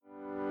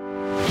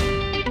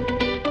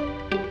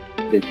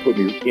They put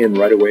me in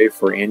right away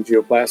for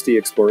angioplasty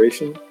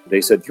exploration. They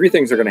said 3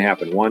 things are going to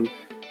happen. 1,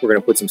 we're going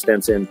to put some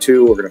stents in.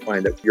 2, we're going to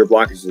find that your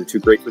blockages are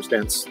too great for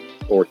stents.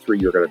 Or 3,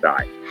 you're going to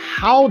die.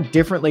 How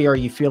differently are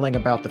you feeling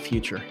about the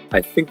future? I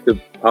think the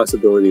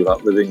possibility of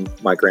outliving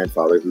my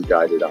grandfather, who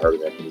died at a heart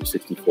attack when he was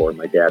 64, and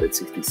my dad at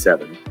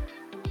 67,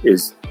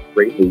 is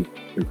greatly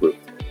improved.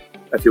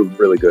 I feel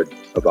really good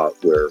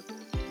about where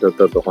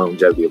the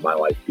longevity of my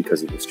life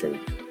because of this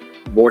change,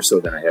 more so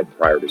than I had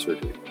prior to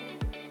surgery.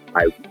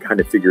 I kind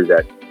of figured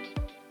that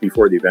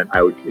before the event,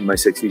 I would, in my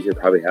 60s, I'd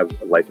probably have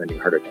a life-ending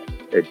heart attack.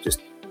 It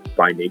just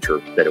by nature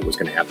that it was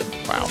going to happen.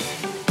 Wow.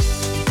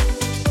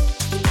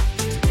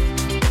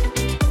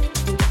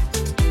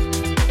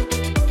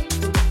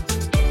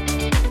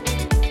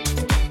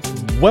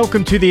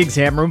 Welcome to the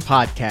Exam Room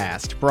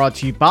Podcast, brought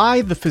to you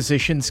by the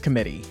Physicians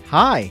Committee.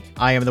 Hi,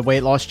 I am the weight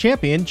loss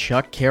champion,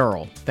 Chuck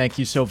Carroll. Thank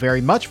you so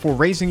very much for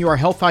raising your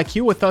health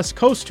IQ with us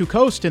coast to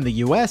coast in the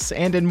U.S.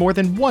 and in more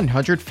than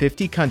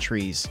 150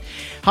 countries.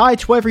 Hi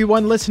to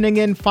everyone listening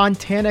in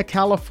Fontana,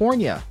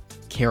 California,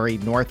 Cary,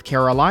 North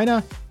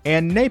Carolina,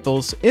 and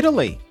Naples,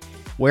 Italy.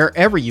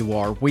 Wherever you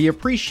are, we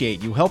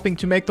appreciate you helping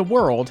to make the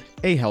world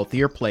a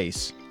healthier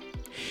place.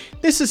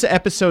 This is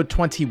episode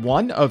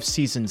 21 of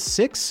season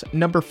 6,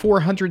 number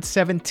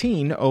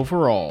 417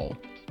 overall.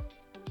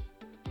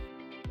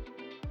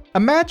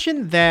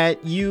 Imagine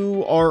that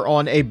you are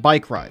on a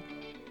bike ride,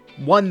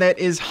 one that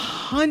is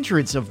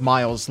hundreds of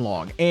miles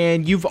long,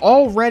 and you've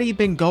already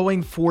been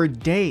going for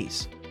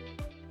days.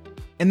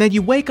 And then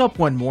you wake up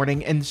one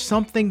morning and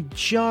something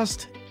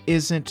just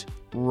isn't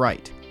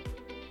right.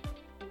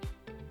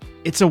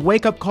 It's a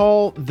wake-up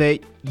call that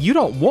you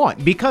don't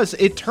want, because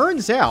it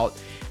turns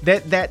out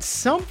that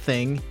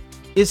something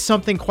is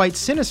something quite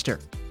sinister.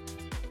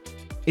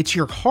 It's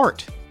your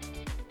heart.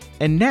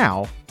 And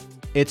now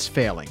it's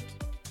failing.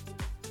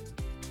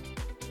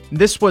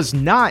 This was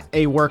not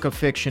a work of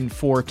fiction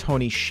for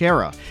Tony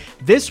Schiera.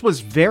 This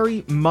was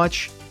very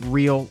much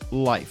real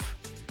life.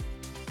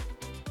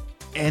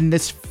 And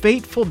this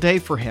fateful day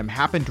for him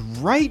happened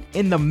right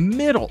in the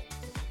middle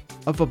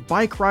of a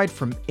bike ride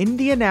from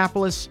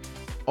Indianapolis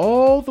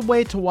all the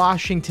way to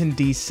Washington,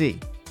 D.C.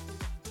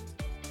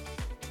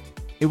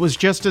 It was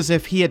just as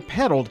if he had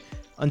pedaled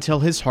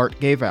until his heart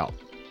gave out.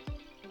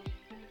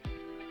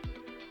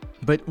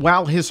 But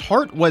while his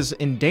heart was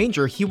in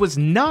danger, he was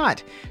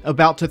not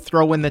about to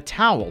throw in the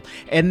towel.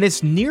 And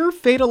this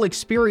near-fatal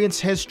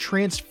experience has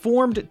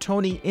transformed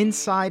Tony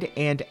inside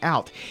and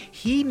out.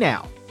 He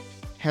now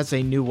has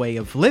a new way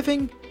of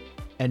living,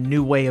 a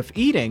new way of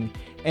eating,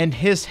 and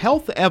his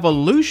health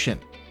evolution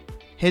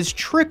has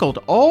trickled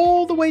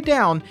all the way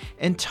down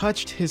and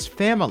touched his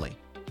family.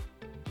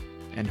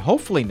 And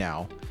hopefully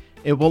now,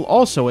 it will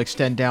also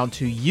extend down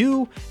to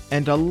you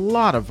and a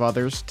lot of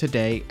others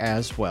today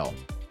as well.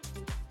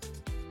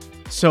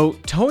 So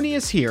Tony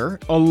is here,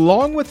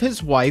 along with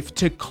his wife,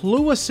 to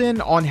clue us in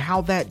on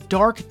how that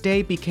dark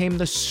day became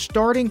the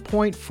starting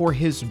point for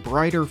his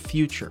brighter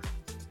future.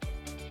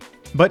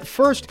 But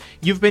first,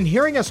 you've been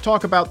hearing us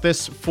talk about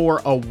this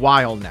for a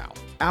while now.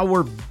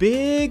 Our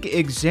big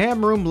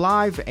Exam Room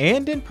Live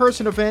and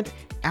in-person event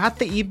at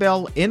the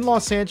E-Bell in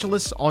Los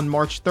Angeles on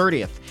March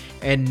 30th.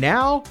 And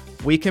now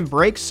we can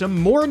break some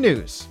more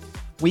news.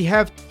 We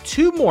have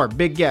 2 more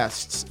big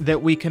guests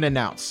that we can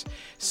announce.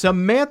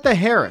 Samantha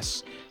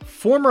Harris,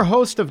 former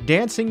host of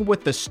Dancing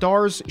with the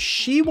Stars,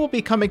 she will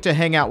be coming to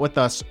hang out with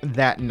us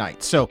that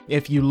night. So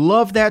if you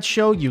love that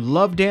show, you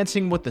love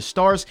Dancing with the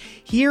Stars,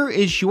 here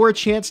is your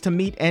chance to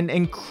meet an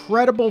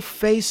incredible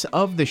face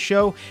of the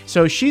show.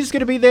 So she's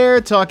going to be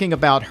there talking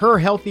about her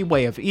healthy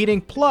way of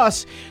eating,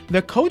 plus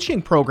the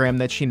coaching program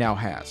that she now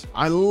has.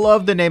 I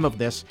love the name of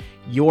this,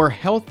 Your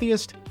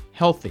Healthiest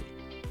Healthy.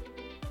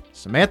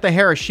 Samantha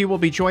Harris, she will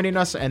be joining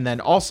us, and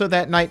then also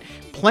that night,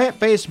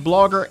 plant-based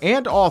blogger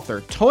and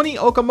author Toni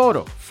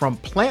Okamoto from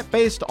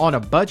Plant-Based on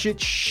a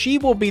Budget, she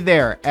will be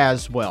there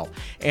as well.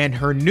 And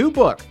her new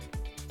book,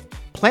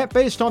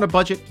 Plant-Based on a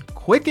Budget,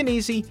 Quick and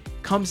Easy,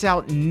 comes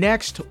out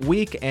next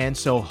week, and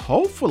so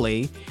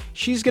hopefully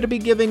she's going to be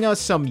giving us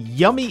some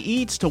yummy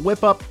eats to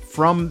whip up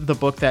from the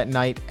book that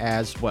night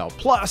as well.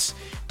 Plus,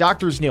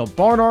 Doctors Neil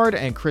Barnard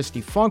and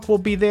Christy Funk will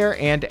be there,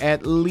 and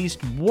at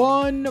least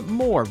one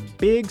more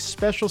big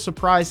special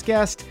surprise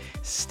guest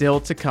still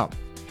to come.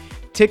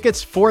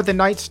 Tickets for the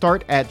night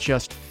start at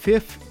just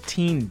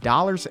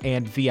 $15,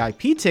 and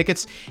VIP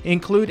tickets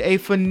include a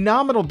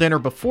phenomenal dinner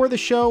before the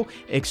show,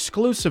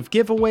 exclusive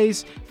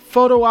giveaways,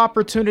 photo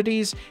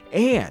opportunities,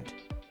 and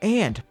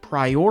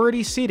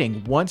priority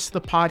seating once the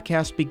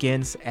podcast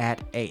begins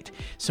at 8.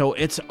 So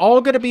it's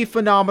all going to be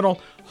phenomenal.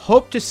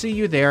 Hope to see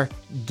you there.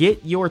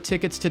 Get your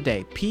tickets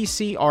today,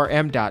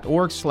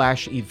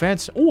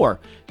 pcrm.org/events, or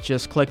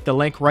just click the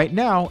link right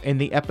now in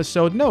the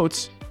episode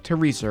notes to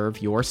reserve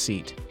your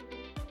seat.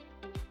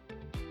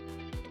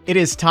 It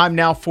is time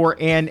now for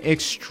an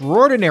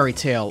extraordinary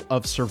tale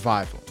of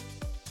survival.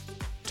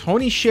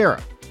 Tony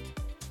Schiera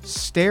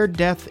stared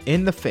death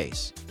in the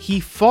face. He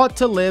fought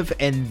to live,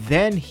 and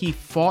then he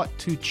fought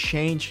to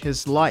change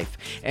his life.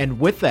 And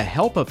with the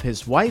help of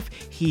his wife,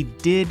 he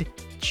did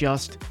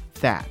just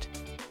that.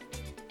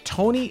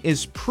 Tony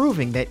is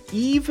proving that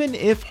even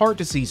if heart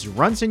disease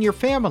runs in your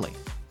family,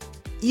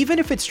 even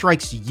if it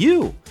strikes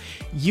you,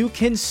 you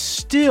can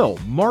still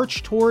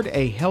march toward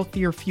a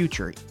healthier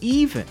future,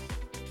 even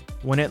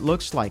when it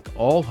looks like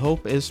all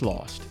hope is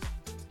lost.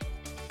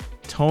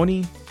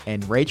 Tony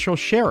and Rachel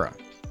Schiera,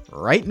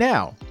 right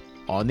now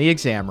on The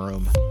Exam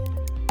Room.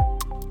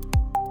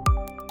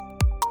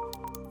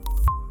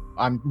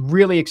 I'm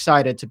really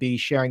excited to be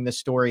sharing this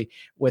story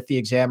with the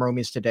Exam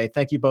Roomies today.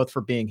 Thank you both for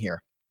being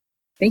here.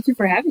 Thank you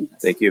for having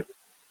us. Thank you.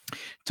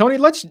 Tony,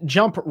 let's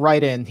jump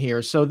right in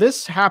here. So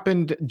this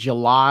happened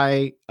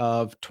July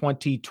of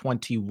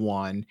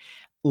 2021.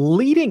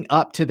 Leading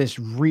up to this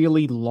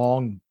really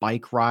long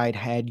bike ride,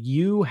 had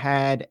you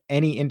had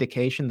any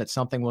indication that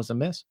something was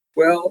amiss?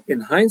 Well, in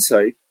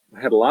hindsight,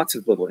 I had lots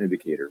of little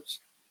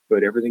indicators,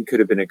 but everything could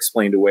have been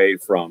explained away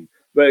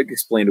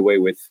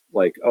with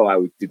like, oh,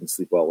 I didn't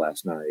sleep well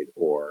last night,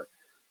 or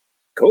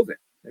COVID.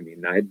 I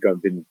mean, I had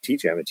been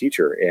teaching. I'm a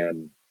teacher,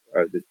 and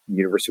the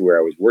university where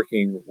I was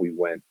working, we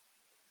went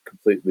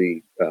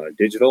completely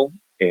digital,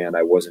 and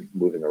I wasn't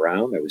moving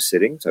around. I was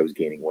sitting, so I was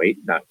gaining weight,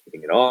 not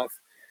getting it off.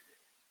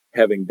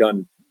 Having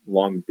done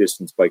long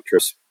distance bike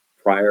trips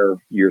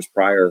years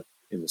prior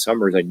in the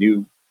summers, I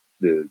knew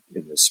in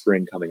the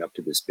spring coming up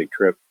to this big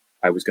trip,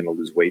 I was going to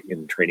lose weight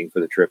in training for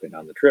the trip and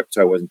on the trip. So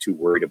I wasn't too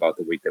worried about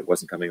the weight that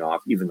wasn't coming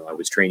off, even though I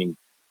was training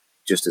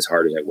just as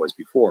hard as I was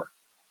before.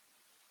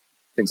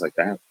 Things like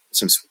that.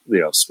 Some,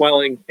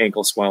 swelling,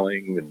 ankle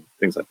swelling, and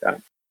things like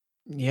that.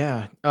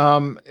 Yeah.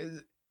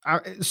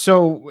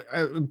 So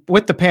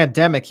with the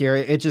pandemic here,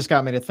 it just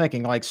got me to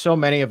thinking, like, so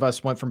many of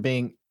us went from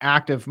being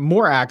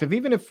more active,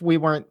 even if we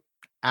weren't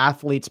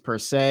athletes per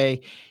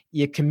se.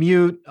 You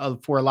commute,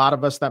 for a lot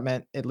of us, that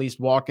meant at least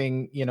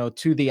walking,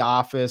 to the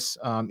office,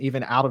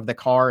 even out of the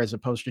car, as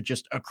opposed to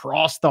just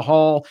across the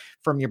hall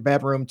from your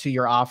bedroom to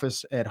your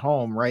office at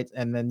home, right?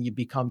 And then you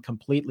become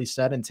completely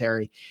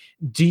sedentary.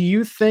 Do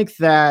you think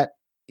that,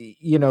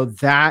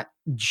 that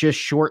just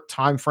short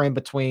time frame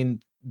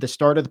between the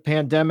start of the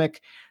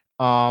pandemic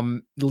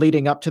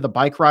leading up to the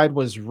bike ride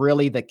was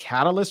really the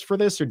catalyst for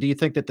this? Or do you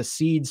think that the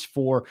seeds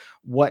for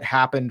what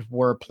happened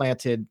were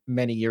planted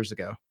many years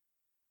ago?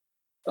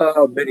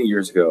 Many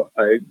years ago.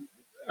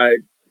 I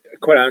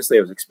quite honestly,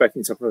 I was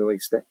expecting something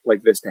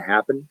like this to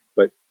happen,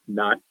 but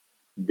not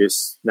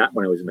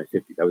when I was in my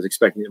 50s. I was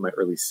expecting it in my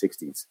early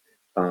 60s.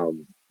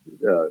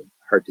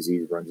 Heart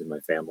disease runs in my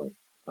family.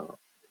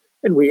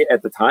 And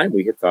at the time,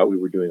 we had thought we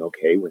were doing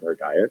okay with our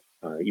diet,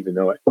 even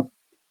though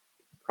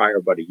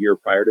about a year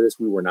prior to this,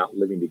 we were not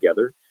living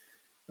together.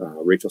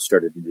 Rachel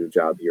started a new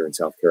job here in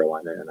South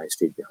Carolina, and I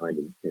stayed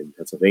behind in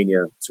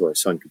Pennsylvania so our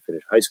son could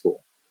finish high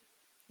school.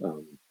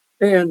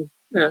 And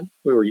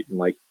we were eating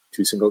like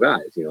two single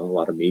guys, a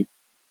lot of meat,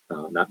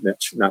 not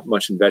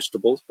much in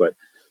vegetables, but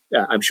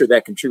I'm sure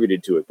that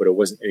contributed to it. But it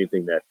wasn't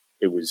anything that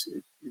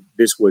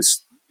this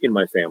was in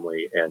my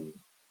family, and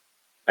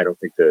I don't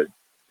think the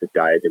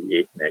diet that we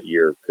ate in that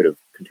year could have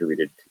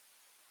contributed to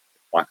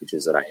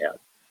blockages that I had.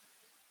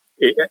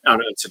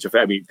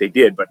 They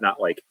did, but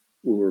not like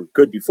we were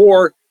good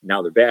before.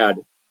 Now they're bad.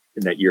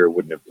 In that year, it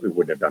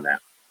wouldn't have done that.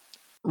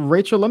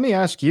 Rachel, let me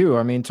ask you.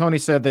 I mean, Tony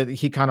said that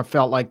he kind of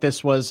felt like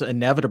this was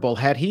inevitable.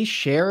 Had he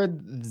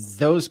shared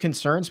those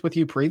concerns with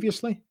you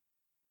previously?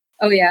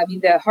 Oh yeah, I mean,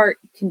 the heart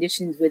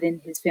conditions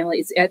within his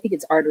family, I think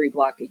it's artery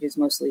blockage is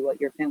mostly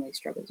what your family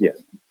struggles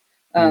with.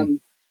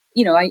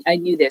 I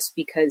knew this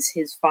because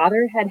his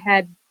father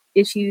had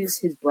issues,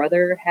 his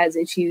brother has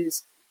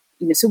issues.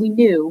 So we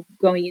knew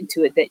going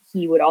into it that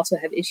he would also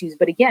have issues.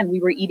 But again,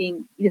 we were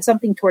eating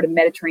something toward a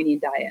Mediterranean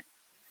diet,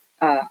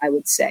 I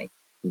would say.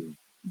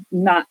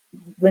 Not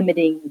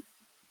limiting,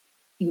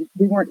 we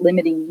weren't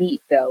limiting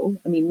meat, though.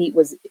 I mean, meat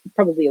was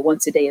probably a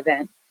once-a-day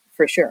event,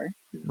 for sure.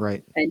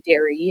 Right. And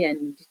dairy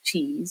and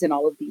cheese and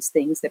all of these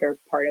things that are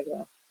part of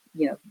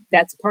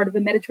that's part of a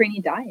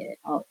Mediterranean diet,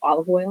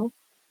 olive oil.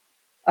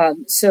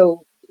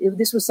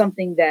 This was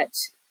something that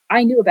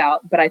I knew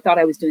about, but I thought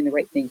I was doing the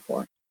right thing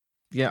for.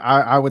 Yeah,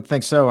 I would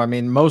think so. I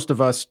mean, most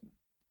of us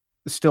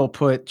still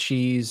put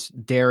cheese,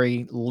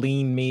 dairy,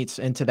 lean meats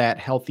into that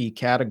healthy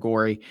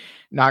category,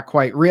 not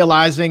quite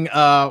realizing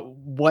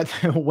what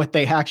what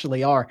they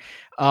actually are.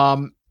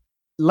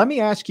 Let me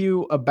ask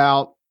you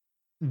about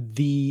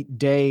the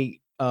day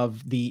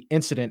of the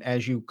incident,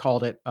 as you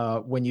called it,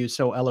 when you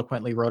so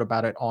eloquently wrote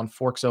about it on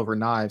Forks Over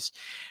Knives.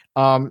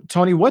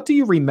 Tony, what do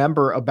you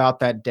remember about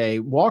that day?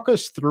 Walk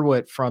us through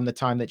it from the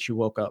time that you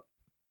woke up.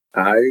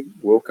 I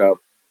woke up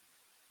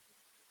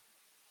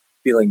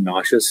feeling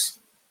nauseous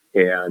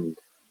and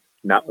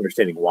not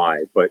understanding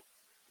why, but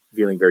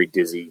feeling very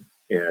dizzy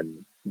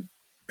and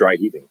dry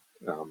heaving.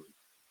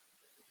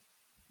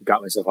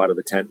 Got myself out of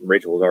the tent, and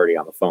Rachel was already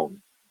on the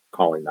phone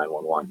calling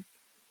 911.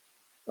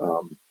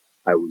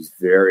 I was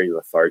very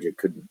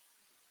lethargic,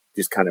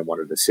 just kind of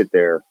wanted to sit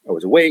there. I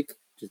was awake,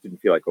 just didn't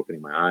feel like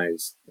opening my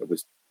eyes. I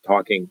was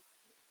talking.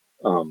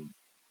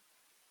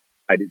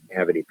 I didn't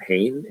have any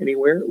pain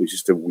anywhere. It was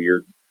just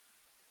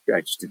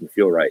I just didn't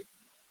feel right.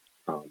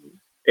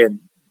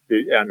 And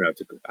I don't know.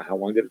 How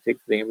long did it take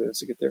for the ambulance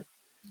to get there?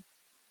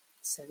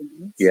 7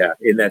 minutes. Yeah,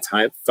 in that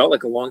time, felt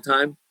like a long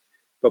time,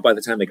 but by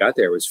the time they got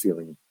there, I was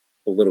feeling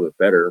a little bit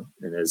better.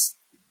 And as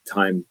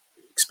time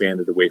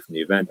expanded away from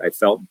the event, I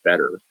felt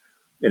better,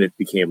 and it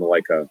became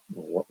like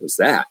what was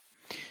that?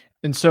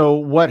 And so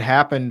what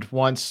happened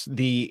once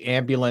the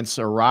ambulance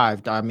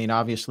arrived? I mean,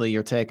 obviously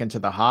you're taken to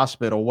the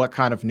hospital. What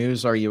kind of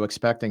news are you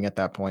expecting at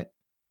that point?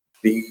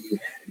 The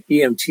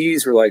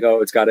EMTs were like,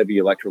 oh, it's got to be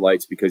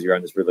electrolytes because you're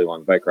on this really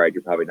long bike ride.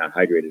 You're probably not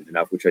hydrated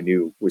enough, which I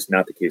knew was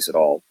not the case at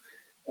all,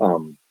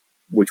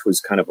 which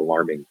was kind of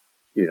alarming.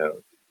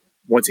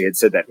 Once he had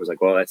said that, it was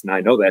like, well,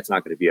 I know that's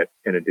not going to be it.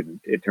 And it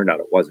didn't. It turned out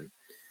it wasn't.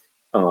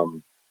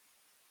 Got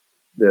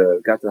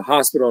to the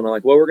hospital, and I'm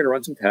like, well, we're going to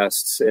run some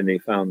tests. And they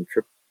found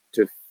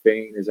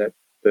tryptophan. Is that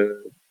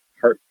the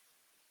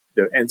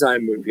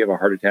enzyme? If you have a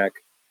heart attack,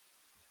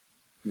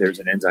 there's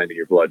an enzyme in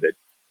your blood that,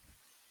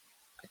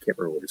 I can't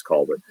remember what it's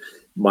called, but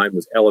mine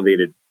was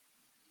elevated.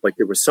 Like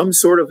there was some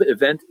sort of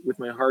event with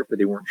my heart, but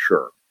they weren't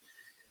sure.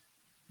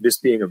 This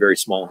being a very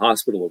small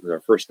hospital, it was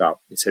our first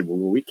stop. They said, well,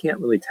 we can't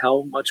really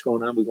tell much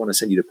going on. We want to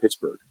send you to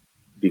Pittsburgh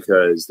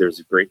because there's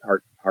a great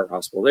heart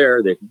hospital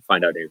there. They can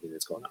find out anything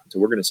that's going on. So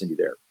we're going to send you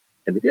there.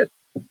 And they did.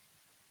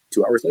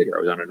 2 hours later, I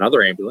was on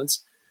another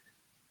ambulance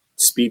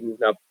speeding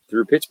up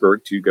through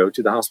Pittsburgh to go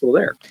to the hospital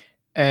there.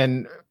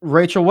 And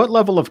Rachel, what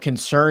level of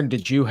concern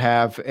did you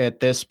have at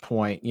this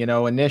point?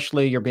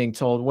 Initially you're being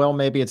told, well,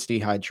 maybe it's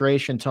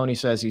dehydration. Tony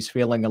says he's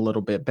feeling a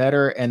little bit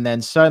better. And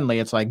then suddenly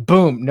it's like,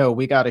 boom, no,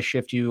 we got to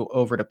shift you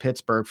over to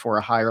Pittsburgh for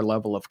a higher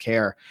level of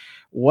care.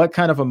 What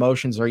kind of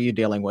emotions are you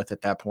dealing with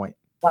at that point?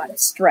 A lot of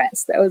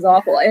stress. That was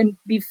awful. And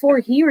before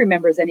he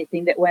remembers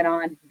anything that went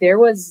on, there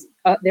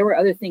were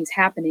other things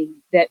happening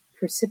that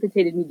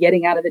precipitated me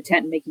getting out of the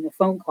tent and making a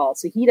phone call.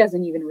 So he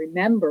doesn't even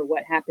remember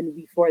what happened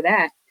before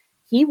that.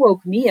 He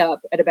woke me up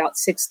at about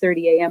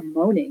 6:30 a.m.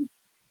 moaning,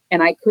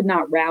 and I could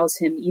not rouse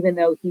him, even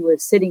though he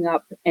was sitting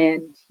up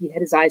and he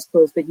had his eyes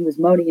closed, but he was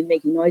moaning and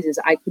making noises.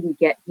 I couldn't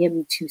get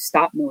him to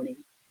stop moaning,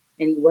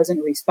 and he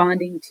wasn't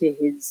responding to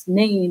his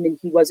name, and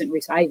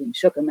I even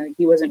shook him, and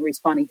he wasn't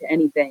responding to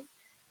anything.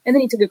 And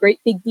then he took a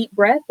great big deep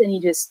breath, and he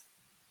just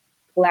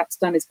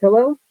collapsed on his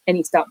pillow, and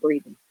he stopped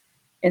breathing.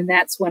 And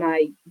that's when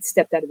I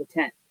stepped out of the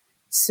tent.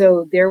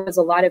 So there was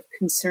a lot of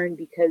concern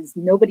because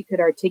nobody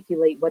could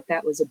articulate what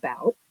that was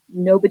about.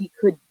 Nobody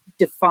could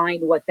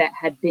define what that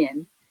had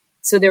been.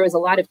 So there was a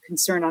lot of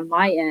concern on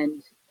my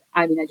end.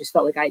 I mean, I just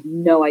felt like I had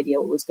no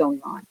idea what was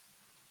going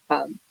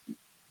on.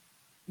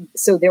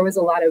 So there was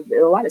a lot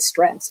of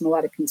stress and a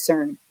lot of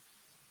concern.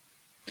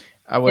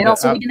 And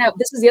also,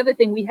 this is the other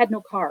thing. We had no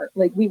car.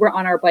 Like we were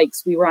on our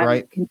bikes. We were on,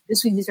 right.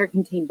 These are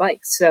contained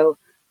bikes. So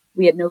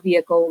we had no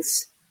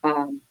vehicles.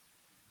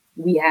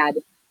 We had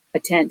a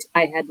tent.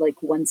 I had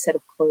like one set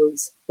of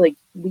clothes. Like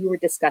we were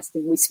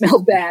disgusting. We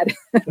smelled bad.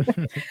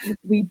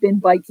 We'd been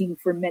biking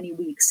for many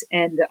weeks.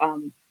 And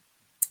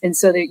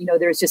so there,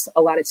 there's just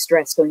a lot of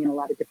stress going in a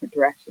lot of different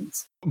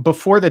directions.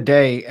 Before the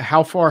day,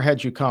 how far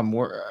had you come?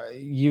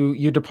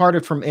 You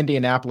departed from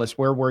Indianapolis.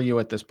 Where were you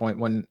at this point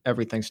when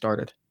everything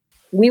started?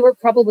 We were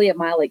probably at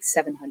mile like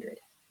 700.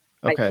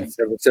 Okay.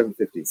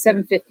 750.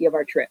 750 of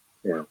our trip.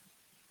 Yeah.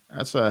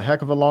 That's a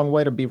heck of a long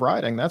way to be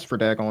riding. That's for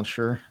daggone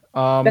sure.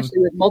 Especially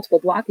with multiple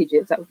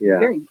blockages. I was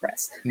very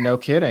impressed. No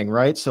kidding,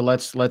 right? So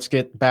let's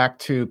get back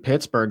to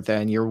Pittsburgh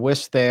then. You're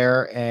whisked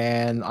there,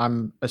 and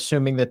I'm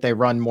assuming that they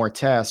run more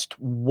tests.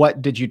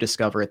 What did you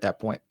discover at that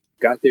point?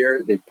 Got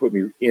there. They put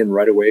me in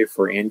right away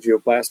for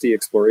angioplasty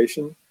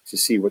exploration to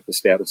see what the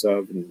status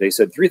of. And they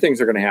said 3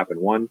 things are going to happen.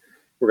 1,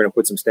 we're going to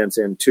put some stents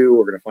in. 2,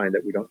 we're going to find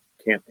that we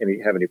can't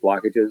have any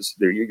blockages.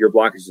 Your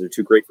blockages are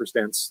too great for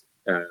stents.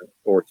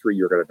 Or 3,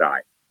 you're going to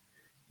die.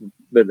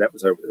 But that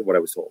was what I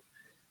was told.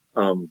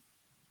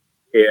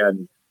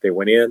 And they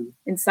went in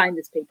and signed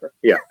this paper.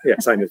 Yeah,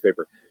 signed this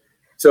paper.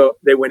 So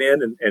they went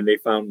in and they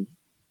found,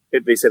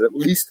 they said at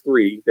least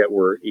 3 that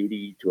were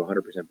 80 to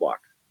 100%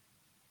 blocked.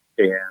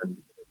 And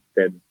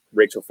then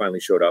Rachel finally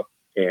showed up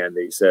and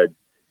they said,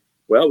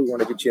 well, we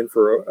want to get you in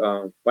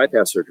for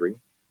bypass surgery.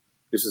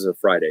 This is a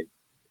Friday.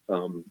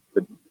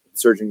 The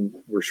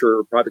surgeon, we're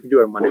sure, probably can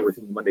do it on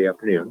Monday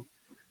afternoon.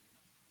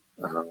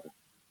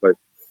 But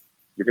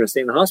you're going to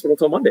stay in the hospital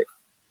until Monday.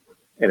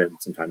 And then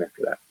sometime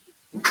after that.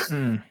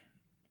 Mm.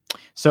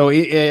 So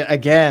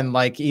again,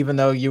 like, even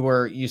though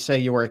you say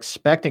you were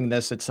expecting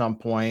this at some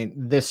point,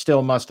 this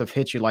still must have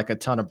hit you like a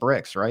ton of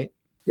bricks, right?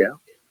 Yeah,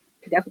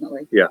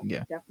 definitely. Yeah,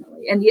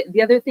 definitely. And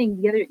the other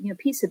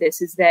piece of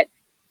this is that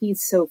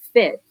he's so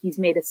fit. He's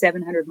made a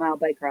 700-mile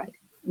bike ride.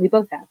 We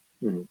both have.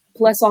 Mm-hmm.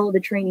 Plus all of the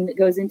training that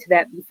goes into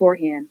that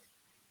beforehand.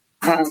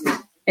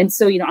 And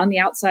so, on the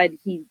outside,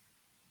 he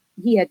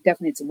had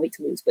definitely some weight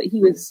to lose, but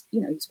he was,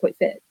 he's quite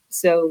fit.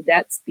 So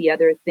that's the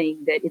other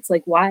thing that it's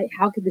like,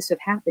 how could this have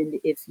happened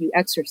if you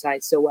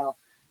exercise so well?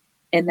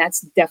 And that's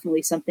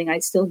definitely something I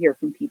still hear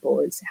from people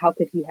is how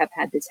could he have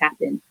had this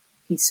happen?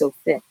 He's so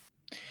fit.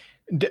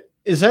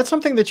 Is that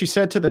something that you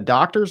said to the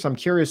doctors? I'm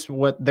curious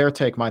what their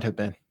take might have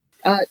been.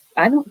 I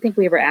don't think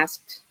we ever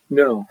asked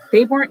No,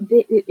 they weren't.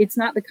 It's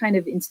not the kind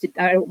of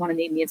I don't want to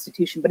name the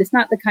institution, but it's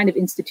not the kind of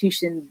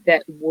institution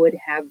that would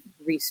have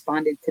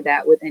responded to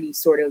that with any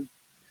sort of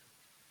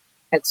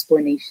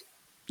explanation.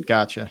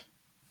 Gotcha.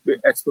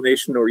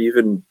 Explanation or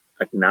even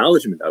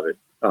acknowledgement of it.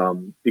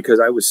 Because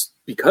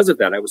of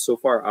that, I was so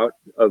far out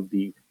of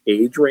the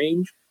age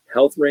range,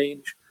 health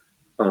range.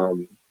 I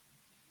don't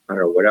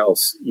know what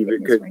else.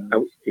 Even because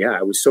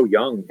I was so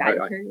young.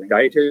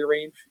 Dietary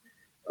range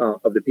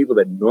of the people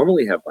that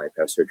normally have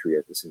bypass surgery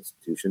at this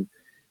institution.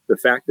 The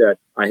fact that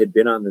I had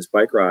been on this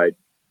bike ride,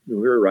 we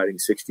were riding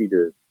 50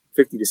 to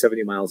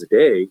 70 miles a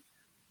day,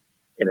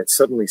 and it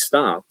suddenly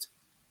stopped.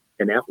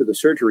 And after the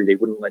surgery, they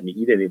wouldn't let me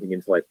eat anything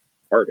until I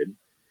farted.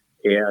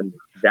 And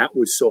that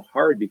was so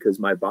hard because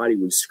my body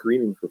was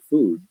screaming for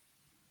food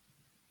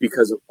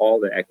because of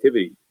all the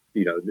activity.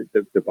 You know,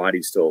 the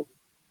body's still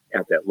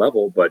at that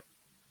level, but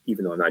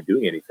even though I'm not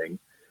doing anything,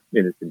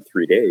 and it's been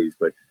 3 days,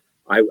 but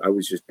I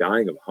was just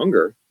dying of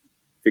hunger,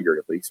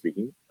 figuratively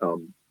speaking.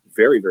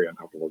 Very, very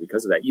uncomfortable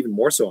because of that. Even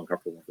more so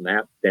uncomfortable from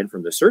that than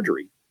from the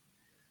surgery.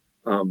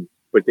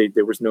 But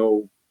there was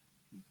no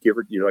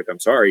you're like, I'm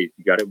sorry,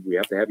 we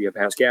have to have you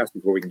pass gas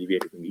before we can give you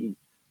anything to eat.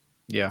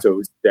 Yeah. So it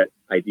was that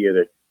idea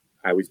that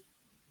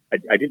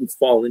I didn't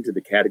fall into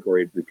the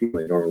category of the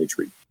people I normally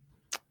treat.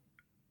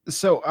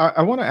 So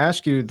I want to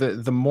ask you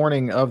the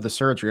morning of the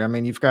surgery. I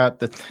mean, you've got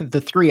the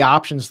three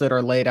options that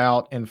are laid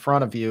out in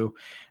front of you.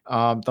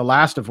 The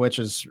last of which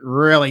is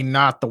really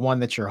not the one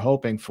that you're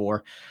hoping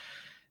for.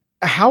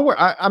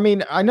 I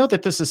mean, I know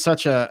that this is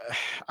I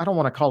don't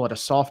want to call it a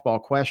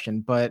softball question,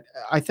 but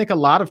I think a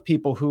lot of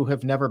people who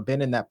have never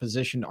been in that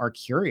position are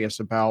curious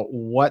about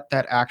what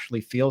that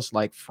actually feels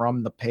like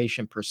from the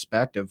patient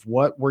perspective.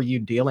 What were you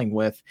dealing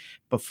with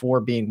before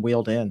being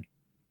wheeled in?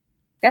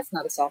 That's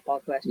not a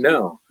softball question.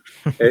 No,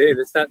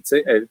 it's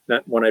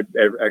not one I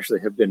actually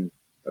has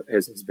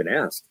been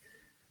asked.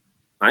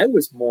 I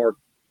was more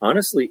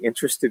honestly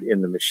interested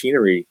in the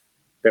machinery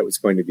that was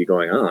going to be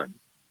going on.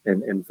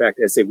 And in fact,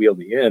 as they wheeled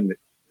me in,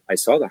 I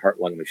saw the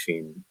heart-lung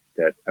machine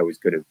that I was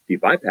going to be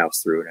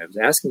bypassed through, and I was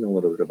asking them a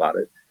little bit about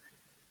it.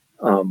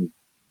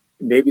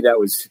 Maybe that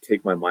was to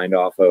take my mind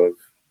off of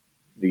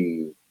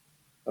the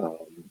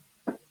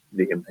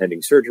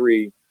impending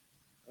surgery.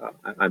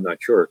 I'm not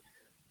sure,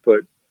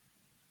 but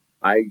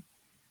maybe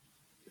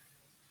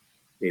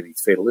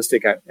it's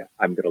fatalistic.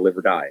 I'm going to live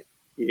or die.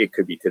 It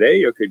could be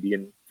today, or it could be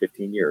in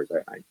 15 years.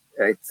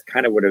 It's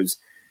kind of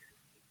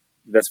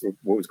that's what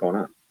was going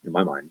on in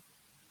my mind.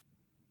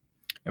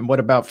 And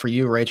what about for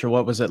you, Rachel?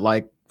 What was it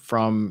like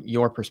from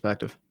your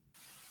perspective?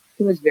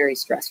 It was very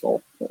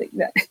stressful.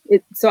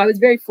 So I was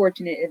very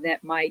fortunate in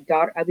that my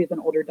daughter, I have an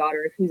older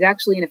daughter who's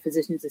actually in a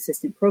physician's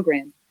assistant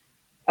program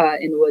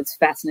and was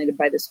fascinated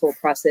by this whole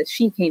process.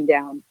 She came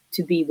down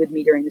to be with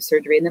me during the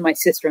surgery. And then my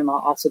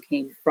sister-in-law also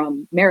came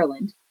from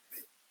Maryland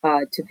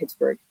to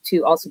Pittsburgh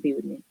to also be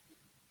with me.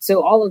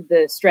 So all of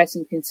the stress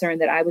and concern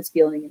that I was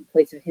feeling in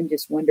place of him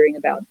just wondering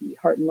about the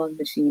heart and lung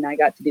machine, I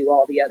got to do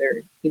all the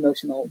other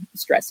emotional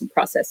stress and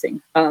processing.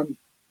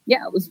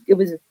 It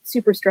was a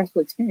super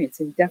stressful experience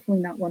and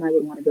definitely not one I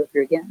would want to go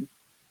through again.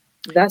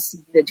 Thus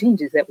the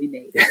changes that we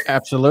made.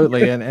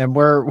 Absolutely. And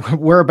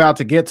we're about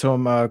to get to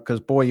them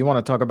because boy, you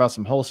want to talk about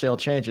some wholesale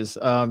changes.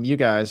 You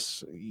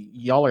guys,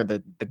 y'all are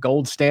the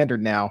gold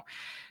standard now.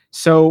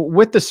 So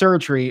with the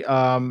surgery,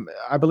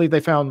 I believe they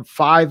found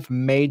 5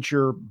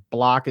 major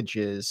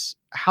blockages.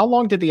 How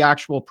long did the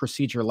actual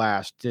procedure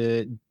last?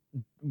 Do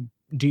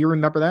you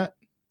remember that?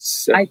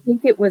 I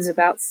think it was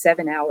about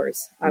 7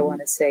 hours, I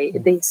want to say.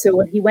 So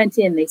when he went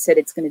in, they said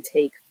it's going to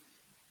take,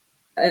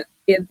 they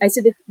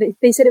said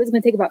it was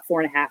going to take about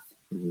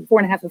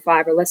 4.5 to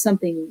 5, unless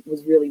something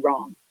was really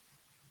wrong.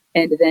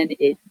 And then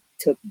it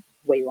took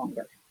way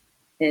longer.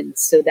 And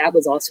so that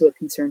was also a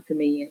concern for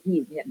me.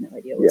 He had no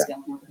idea what was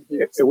going on.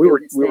 And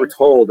we were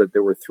told that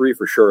there were 3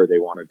 for sure they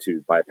wanted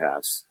to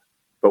bypass,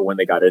 but when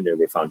they got in there,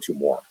 they found 2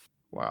 more.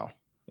 Wow.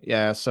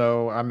 Yeah.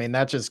 So I mean,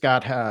 that just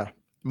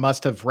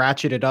must have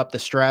ratcheted up the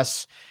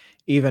stress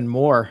even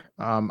more.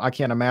 I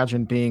can't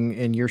imagine being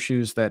in your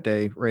shoes that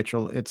day,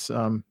 Rachel. It's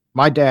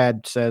my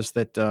dad says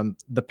that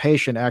the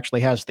patient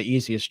actually has the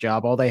easiest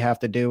job. All they have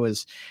to do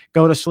is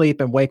go to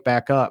sleep and wake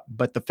back up.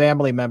 But the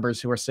family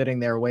members who are sitting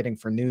there waiting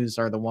for news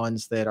are the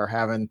ones that are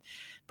having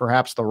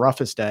perhaps the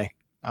roughest day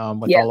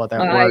with all of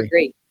that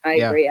worry. I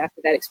agree after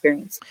that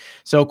experience.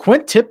 So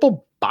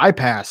quintuple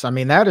bypass, I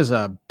mean, that is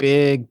a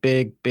big,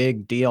 big,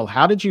 big deal.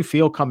 How did you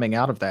feel coming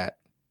out of that?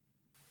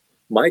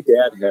 My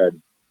dad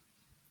had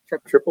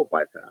triple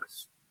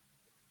bypass.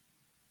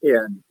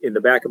 And in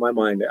the back of my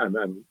mind,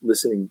 I'm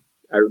listening.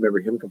 I remember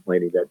him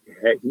complaining that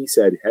he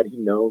said, had he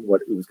known what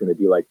it was going to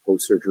be like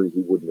post-surgery,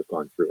 he wouldn't have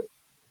gone through it.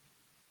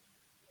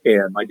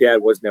 And my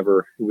dad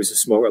he was a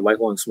smoker, a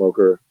lifelong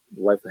smoker,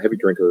 heavy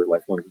drinker,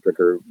 lifelong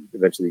drinker,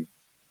 eventually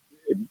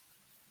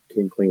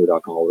came clean with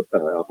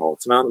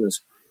Alcoholics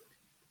Anonymous.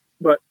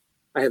 But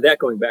I had that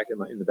going back in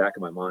the back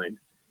of my mind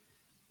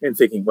and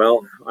thinking,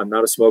 well, I'm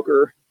not a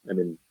smoker. I'm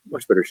in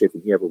much better shape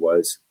than he ever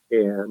was.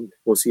 And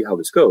we'll see how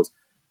this goes.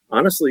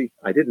 Honestly,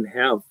 I didn't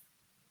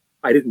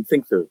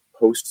think the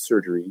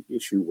post-surgery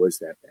issue was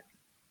that bad.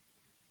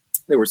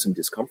 There was some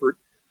discomfort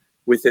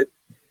with it.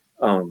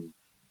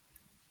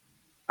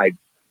 I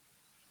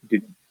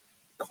didn't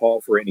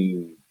call for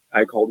any.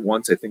 I called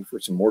once, I think, for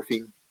some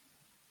morphine,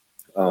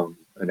 and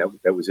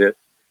that was it.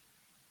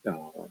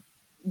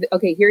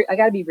 Okay, here I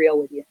got to be real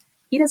with you.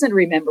 He doesn't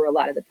remember a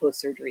lot of the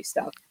post-surgery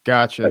stuff.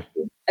 Gotcha.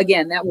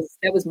 Again, that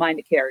was mine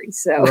to carry.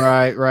 So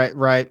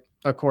right.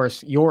 Of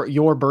course,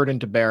 your burden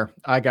to bear.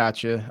 I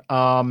got you.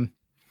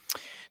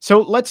 So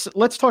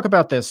let's talk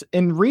about this.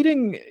 In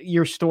reading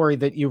your story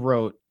that you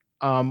wrote,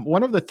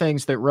 one of the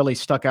things that really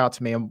stuck out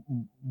to me, and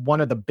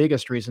one of the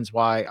biggest reasons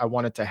why I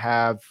wanted to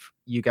have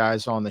you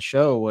guys on the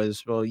show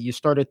was, well, you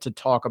started to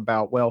talk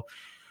about, well,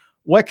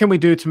 what can we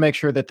do to make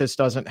sure that this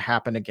doesn't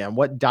happen again?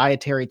 What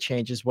dietary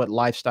changes, what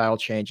lifestyle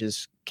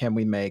changes can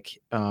we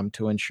make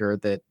to ensure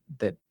that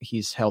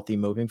he's healthy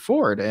moving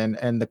forward?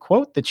 And the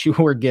quote that you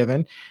were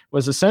given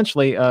was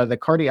essentially the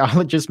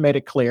cardiologist made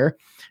it clear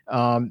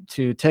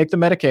to take the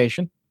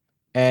medication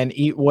and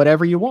eat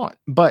whatever you want,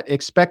 but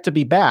expect to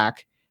be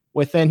back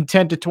within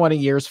 10 to 20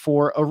 years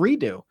for a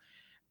redo.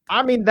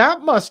 I mean,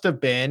 that must have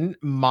been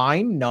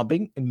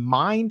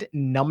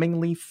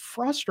mind-numbingly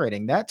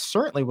frustrating. That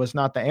certainly was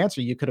not the answer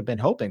you could have been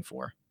hoping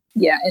for.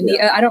 Yeah, and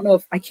I don't know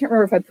if I can't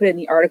remember if I put it in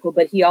the article,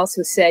 but he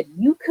also said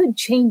you could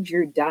change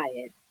your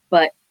diet,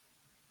 but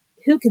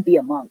who could be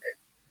a monk?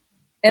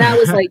 And I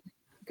was like,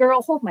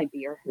 "Girl, hold my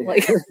beer.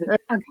 Like,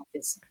 I got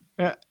this."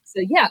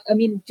 So yeah, I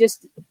mean,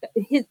 just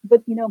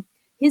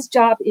his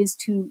job is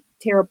to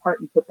tear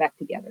apart and put back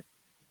together.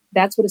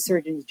 That's what a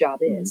surgeon's job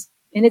is.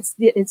 And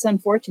it's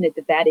unfortunate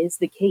that is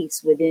the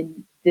case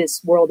within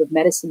this world of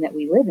medicine that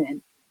we live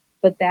in,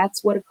 but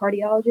that's what a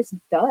cardiologist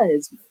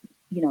does,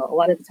 a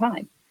lot of the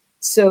time.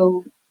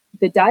 So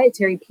the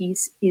dietary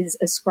piece is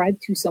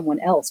ascribed to someone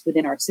else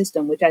within our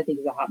system, which I think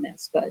is a hot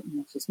mess, but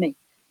that's just me.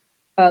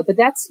 But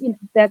that's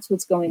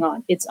what's going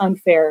on. It's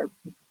unfair,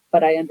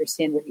 but I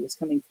understand where he was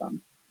coming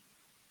from.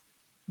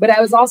 But I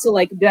was also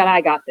like, "Dad,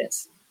 I got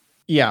this."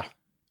 Yeah.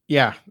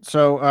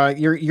 So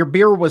your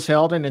beer was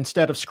held, and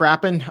instead of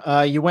scrapping,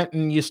 you went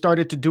and you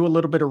started to do a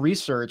little bit of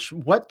research.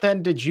 What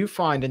then did you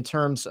find in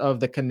terms of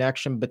the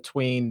connection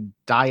between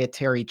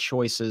dietary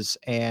choices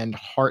and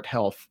heart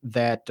health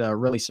that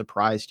really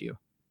surprised you?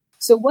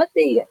 So what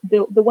the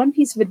one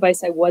piece of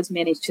advice I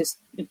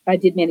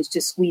did manage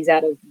to squeeze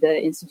out of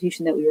the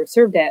institution that we were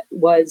served at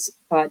was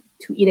to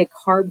eat a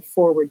carb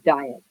forward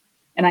diet,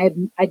 and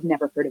I'd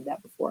never heard of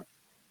that before.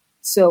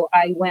 So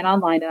I went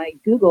online and I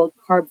Googled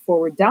carb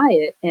forward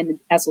diet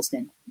and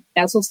Esselstyn.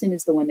 Esselstyn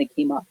is the one that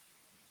came up.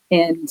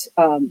 And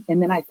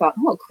then I thought,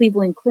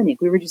 Cleveland Clinic.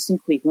 We were just in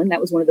Cleveland.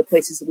 That was one of the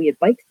places that we had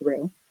biked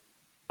through.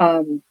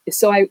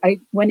 So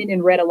I went in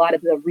and read a lot of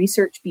the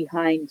research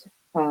behind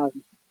the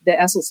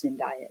Esselstyn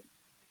diet.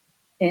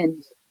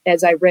 And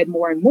as I read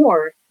more and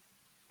more,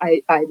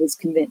 I was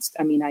convinced.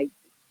 I mean, I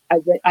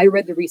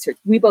read the research.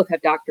 We both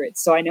have doctorates,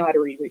 so I know how to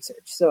read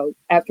research. So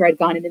after I'd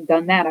gone in and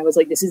done that, I was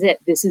like, this is it.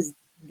 This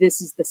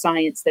is the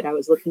science that I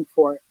was looking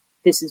for.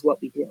 This is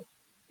what we do.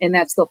 And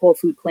that's the whole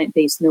food,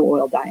 plant-based, no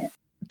oil diet.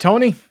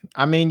 Tony,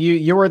 I mean,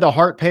 you were the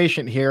heart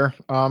patient here.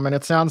 And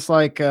it sounds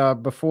like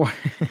before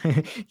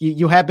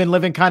you had been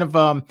living kind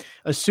of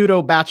a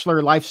pseudo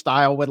bachelor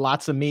lifestyle with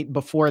lots of meat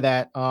before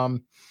that,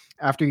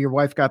 after your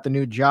wife got the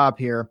new job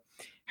here.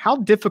 How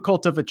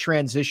difficult of a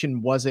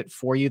transition was it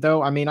for you,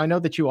 though? I mean, I know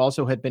that you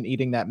also had been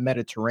eating that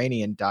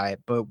Mediterranean diet,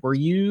 but were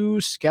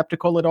you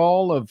skeptical at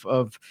all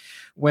of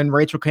when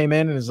Rachel came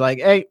in and was like,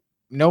 "Hey,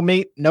 no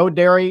meat, no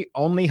dairy,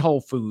 only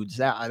whole foods"?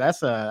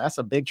 That's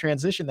a big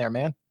transition there,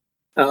 man.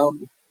 No,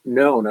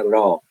 not at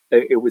all.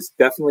 It was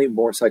definitely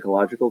more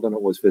psychological than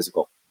it was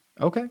physical.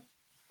 Okay.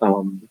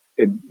 And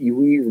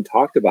we even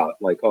talked about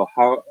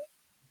how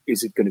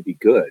is it going to be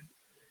good?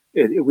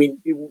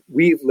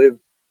 We've lived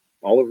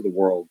all over the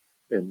world,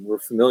 and we're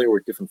familiar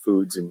with different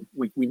foods, and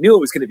we knew it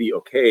was going to be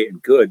okay and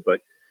good,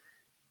 but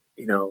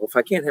if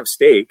I can't have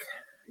steak,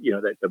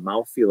 that the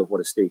mouthfeel of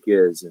what a steak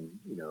is, and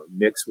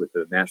mixed with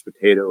the mashed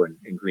potato and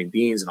green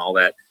beans and all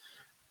that,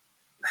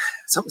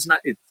 it's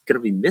going to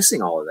be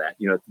missing all of that,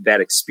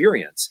 that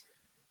experience.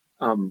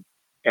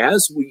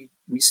 As we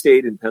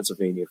stayed in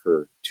Pennsylvania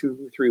for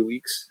 2-3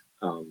 weeks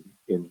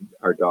in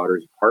our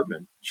daughter's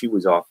apartment. She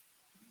was off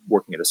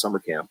working at a summer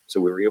camp,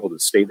 so we were able to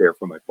stay there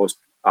for my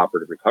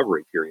post-operative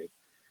recovery period.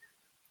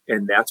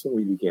 And that's when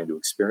we began to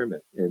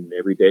experiment. And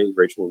every day,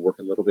 Rachel would work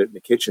a little bit in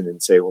the kitchen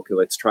and say, okay,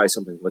 let's try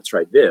something. Let's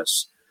try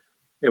this.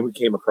 And we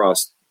came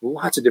across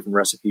lots of different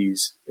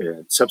recipes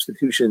and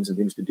substitutions and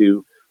things to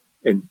do.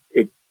 And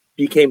it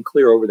became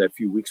clear over that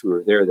few weeks we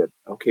were there that,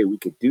 okay, we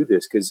could do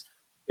this, because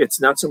it's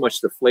not so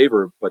much the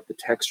flavor, but the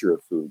texture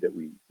of food that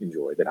we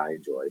enjoy, that I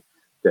enjoy,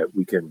 that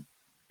we can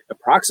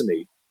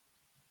approximate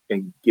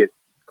and get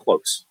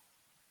close.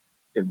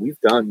 And we've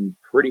done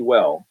pretty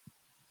well.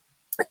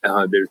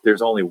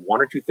 There's only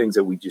one or two things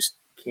that we just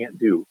can't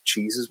do.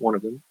 Cheese is one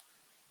of them.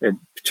 And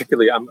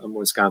particularly, I'm a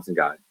Wisconsin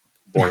guy,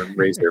 born and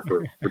raised there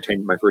for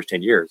my first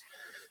 10 years.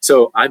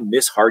 So I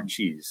miss hard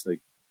cheese, like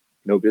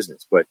no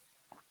business. But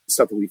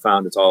stuff that we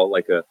found, it's all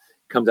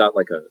comes out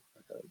like a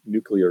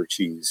nuclear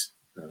cheese,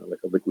 like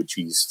a liquid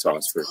cheese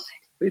sauce for.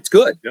 It's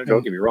good.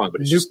 Don't get me wrong,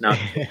 but it's just not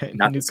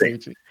the same.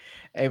 Cheese.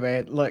 Hey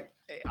man, look,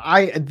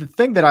 the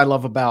thing that I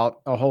love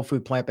about a whole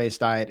food plant-based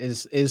diet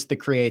is the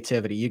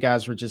creativity. You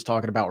guys were just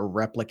talking about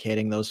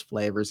replicating those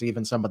flavors,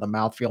 even some of the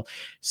mouthfeel.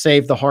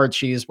 Save the hard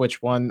cheese,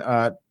 which one?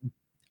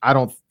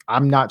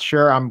 I'm not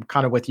sure. I'm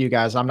kind of with you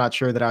guys. I'm not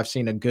sure that I've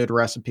seen a good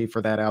recipe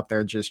for that out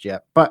there just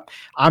yet, but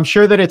I'm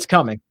sure that it's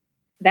coming.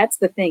 That's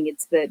the thing.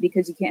 It's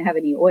because you can't have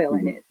any oil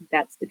in it.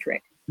 That's the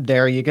trick.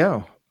 There you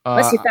go.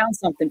 Unless you found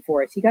something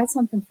for us. You got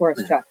something for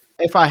us, Chuck.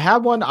 If I had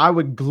one, I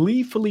would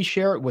gleefully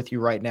share it with you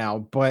right now,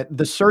 but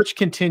the search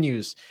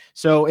continues.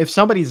 So if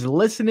somebody's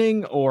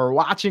listening or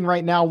watching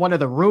right now, one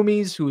of the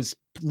roomies who's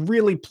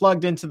really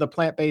plugged into the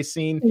plant-based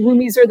scene.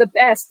 Roomies are the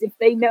best. If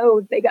they know,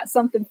 they got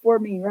something for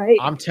me, right?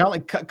 I'm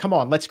telling, come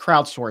on, let's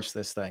crowdsource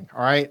this thing.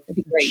 All right. That'd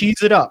be great.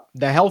 Cheese it up.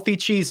 The healthy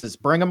cheeses,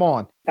 bring them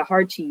on. The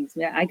hard cheese.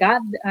 Yeah, I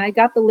got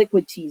the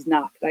liquid cheese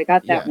knocked. I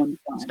got that one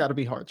done. It's got to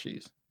be hard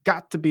cheese.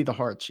 Got to be the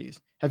hard cheese.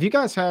 Have you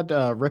guys had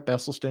Rip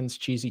Esselstyn's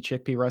cheesy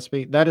chickpea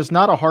recipe? That is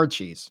not a hard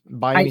cheese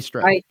by any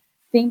stretch. I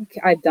think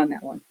I've done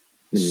that one.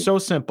 So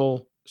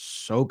simple,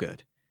 so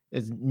good.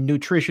 It's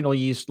nutritional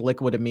yeast,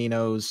 liquid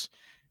aminos,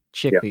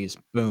 chickpeas.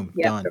 Yep. Boom,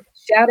 done.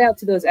 Shout out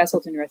to those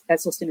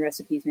Esselstyn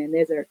recipes, man.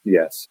 Those are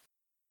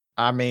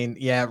I mean,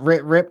 yeah,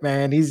 Rip,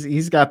 man,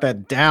 he's got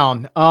that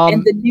down.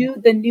 And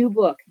the new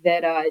book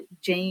that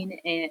Jane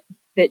and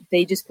that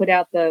they just put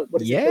out, the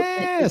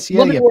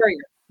Woman Warrior.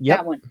 Yep.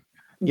 That one.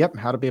 Yep,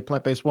 How to Be a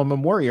Plant-Based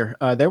Woman Warrior.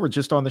 They were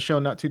just on the show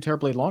not too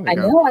terribly long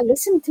ago. I know, I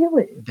listened to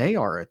it. They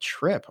are a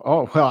trip.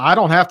 Oh, well, I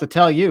don't have to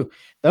tell you.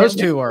 Those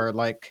two are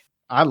like,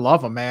 I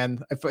love them,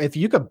 man. If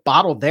you could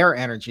bottle their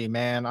energy,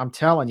 man, I'm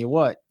telling you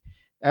what,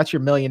 that's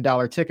your $1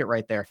 million ticket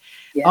right there.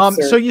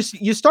 Yes, so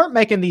you start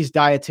making these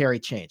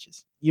dietary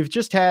changes. You've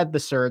just had the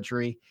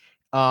surgery.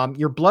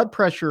 Your blood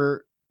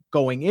pressure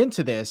going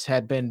into this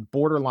had been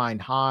borderline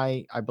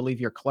high. I believe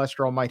your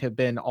cholesterol might have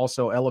been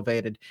also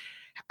elevated.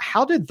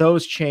 How did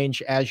those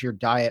change as your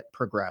diet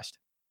progressed?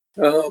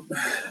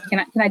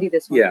 Can I do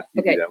this one? Yeah.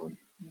 Okay. That one.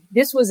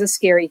 This was a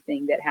scary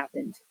thing that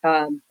happened.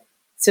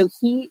 So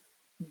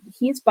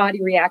his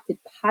body reacted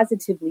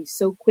positively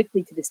so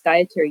quickly to this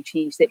dietary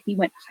change that he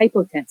went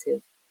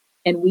hypotensive,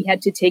 and we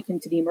had to take him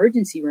to the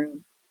emergency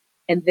room,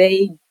 and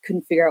they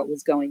couldn't figure out what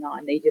was going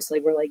on. They just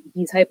were like,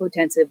 he's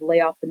hypotensive,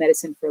 lay off the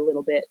medicine for a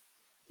little bit.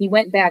 He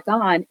went back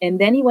on, and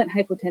then he went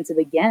hypotensive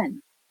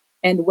again.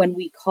 And when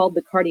we called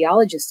the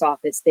cardiologist's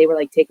office, they were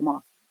like, take him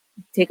off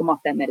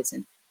that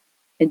medicine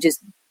and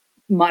just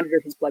monitor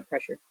his blood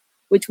pressure,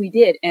 which we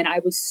did. And I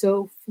was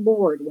so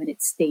floored when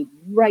it stayed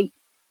right.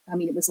 I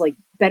mean, it was like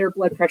better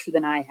blood pressure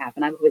than I have.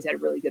 And I've always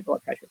had really good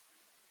blood pressure.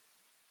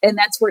 And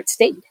that's where it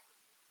stayed.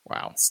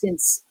 Wow.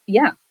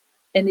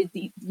 And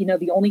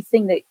the only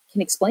thing that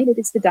can explain it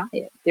is the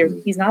diet.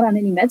 He's not on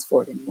any meds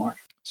for it anymore.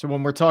 So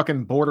when we're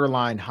talking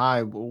borderline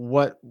high,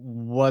 what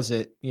was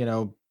it,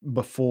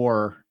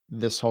 before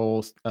this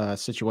whole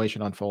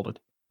situation unfolded?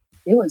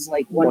 It was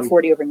like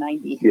 140 over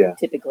 90,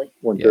 typically.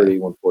 130,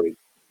 140.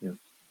 Yeah.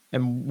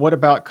 And what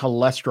about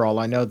cholesterol?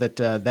 I know that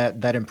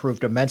that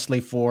improved immensely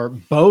for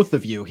both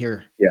of you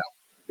here. Yeah.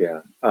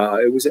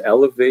 It was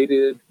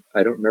elevated.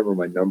 I don't remember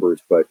my numbers,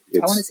 but I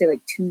want to say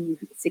like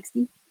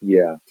 260.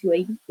 Yeah.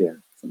 280. Yeah.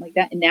 Something like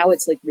that. And now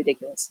it's like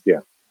ridiculous. Yeah.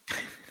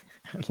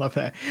 I love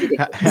that.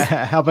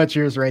 How about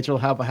yours, Rachel?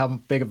 How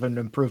big of an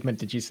improvement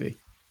did you see?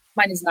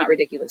 Mine is not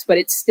ridiculous, but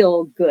it's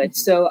still good.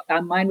 So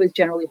mine was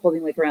generally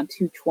holding like around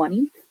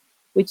 220,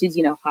 which is,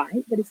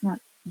 high, but it's not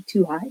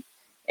too high.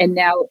 And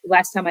now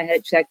last time I had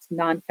it checked,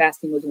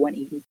 non-fasting was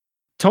 180.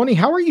 Tony,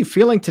 how are you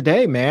feeling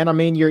today, man? I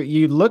mean,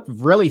 you look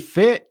really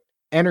fit,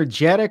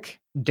 energetic,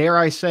 dare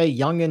I say,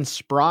 young and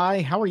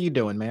spry. How are you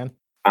doing, man?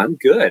 I'm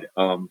good.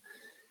 I'm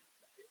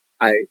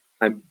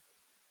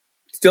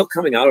still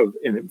coming out of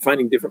and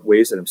finding different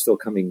ways that I'm still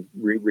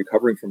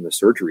recovering from the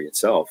surgery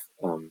itself.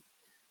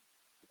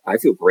 I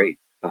feel great.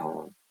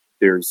 I'm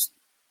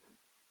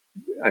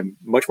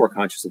much more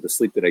conscious of the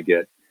sleep that I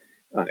get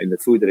and the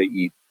food that I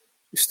eat.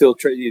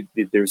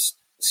 There's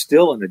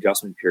still an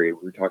adjustment period.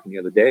 We were talking the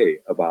other day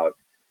about,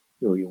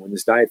 when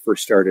this diet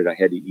first started, I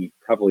had to eat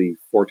probably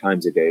 4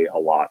 times a day,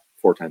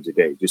 4 times a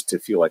day, just to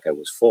feel like I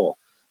was full.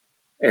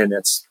 And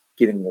that's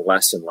getting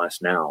less and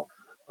less now.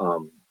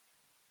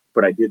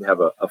 But I did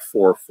have a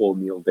 4 full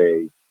meal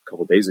day a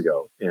couple of days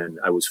ago, and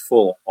I was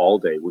full all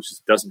day, which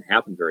doesn't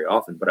happen very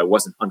often, but I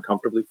wasn't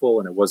uncomfortably full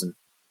and I wasn't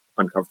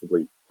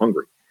uncomfortably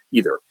hungry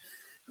either.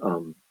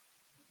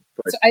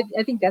 So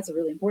I think that's a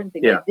really important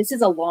thing. Yeah. Like, this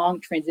is a long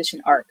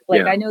transition arc.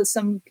 I know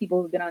some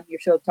people who've been on your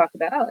show have talked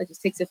about, it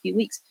just takes a few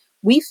weeks.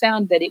 We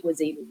found that it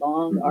was a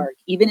long arc,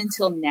 even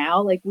until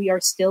now. Like, we are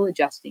still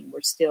adjusting.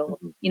 We're still,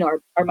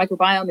 our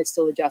microbiome is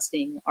still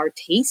adjusting. Our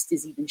taste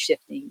is even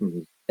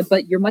shifting.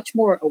 But you're much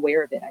more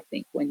aware of it, I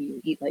think, when you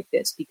eat like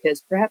this,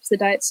 because perhaps the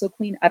diet's so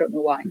clean. I don't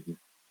know why.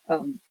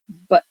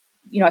 But,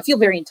 I feel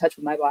very in touch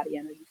with my body.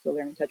 I know you feel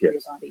very in touch with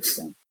your body.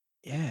 So.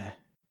 Yeah.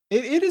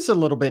 It is a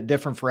little bit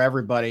different for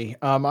everybody.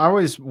 I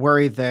always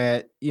worry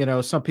that,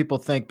 some people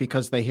think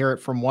because they hear it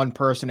from one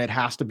person, it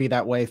has to be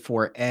that way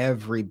for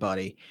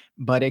everybody.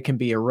 But it can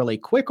be a really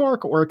quick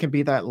arc or it can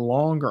be that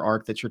longer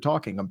arc that you're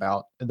talking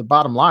about. And the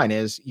bottom line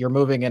is you're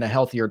moving in a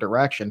healthier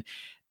direction.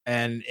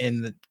 And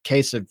in the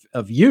case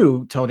of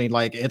you, Tony,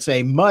 like it's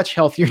a much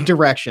healthier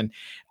direction.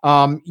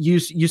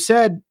 You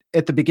said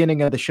at the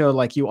beginning of the show,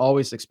 like you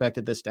always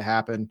expected this to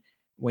happen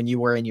when you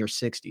were in your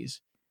 60s.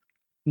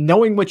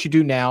 Knowing what you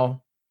do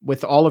now,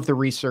 with all of the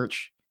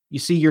research, you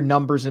see your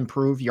numbers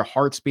improve, your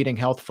heart's beating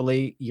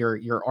healthfully,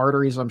 your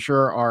arteries, I'm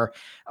sure, are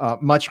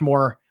much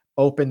more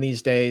open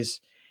these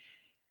days.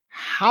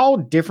 How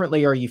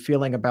differently are you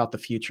feeling about the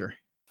future?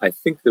 I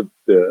think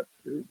the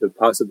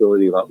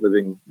possibility of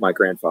outliving my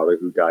grandfather,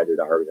 who died at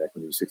a heart attack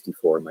when he was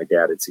 64, and my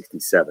dad at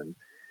 67,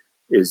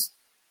 is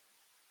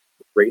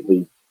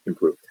greatly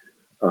improved.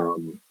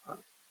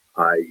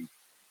 I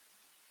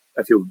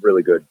feel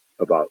really good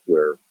about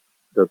where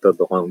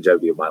the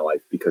longevity of my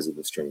life because of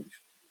this change,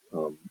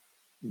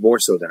 more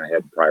so than I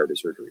had prior to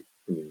surgery.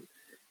 I mean,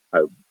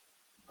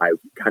 I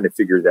kind of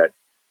figured that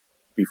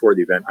before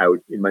the event, I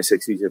would, in my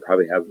 60s, I'd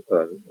probably have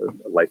a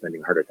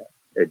life-ending heart attack.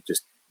 It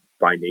just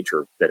by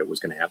nature that it was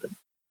going to happen.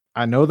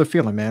 I know the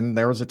feeling, man.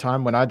 There was a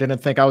time when I didn't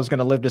think I was going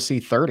to live to see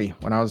 30.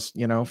 When I was,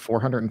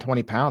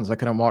 420 pounds, I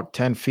couldn't walk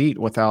 10 feet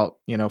without,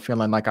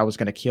 feeling like I was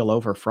going to keel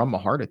over from a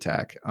heart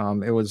attack.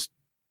 It was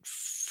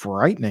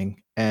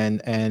frightening.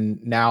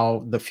 And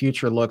now the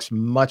future looks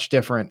much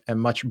different and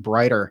much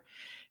brighter.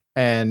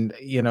 And,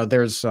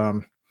 there's,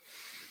 I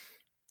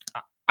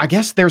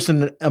guess there's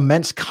an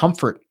immense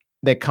comfort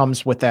that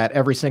comes with that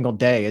every single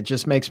day. It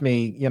just makes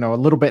me, a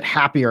little bit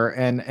happier.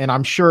 And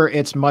I'm sure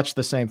it's much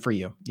the same for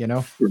you,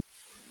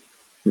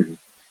 Mm-hmm.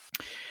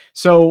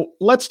 So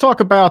let's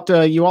talk about,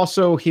 you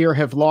also here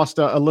have lost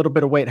a little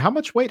bit of weight. How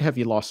much weight have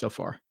you lost so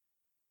far?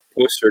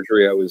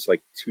 Post-surgery, I was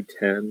like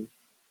 210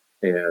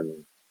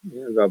 and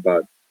I'm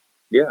about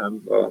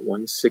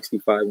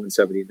 165,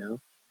 170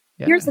 now.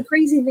 Yeah. Here's the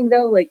crazy thing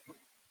though, like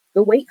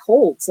the weight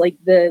holds, like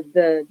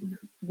the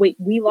weight,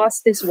 we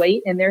lost this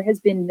weight and there has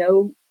been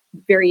no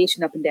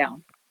variation up and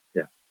down.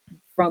 Yeah.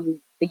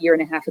 From a year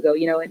and a half ago,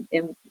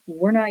 and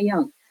we're not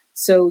young.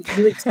 So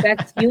you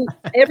expect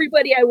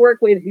everybody I work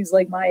with who's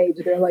like my age,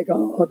 they're like,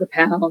 oh, the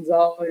pounds,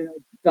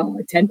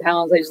 10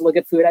 pounds. I just look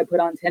at food, I put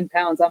on 10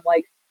 pounds. I'm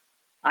like,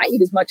 I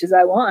eat as much as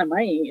I want.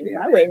 My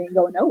weight ain't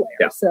going nowhere.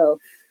 Yeah. So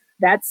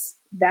that's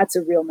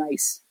a real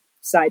nice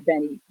side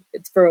benny.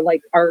 It's for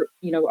like our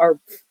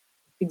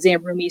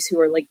exam roomies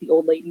who are like the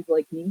old ladies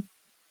like me.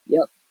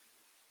 Yep.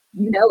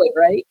 You know it,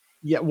 right?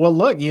 Yeah. Well,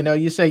 look,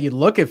 you say you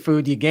look at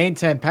food, you gain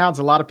 10 pounds.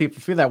 A lot of people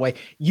feel that way.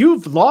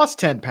 You've lost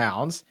 10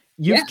 pounds.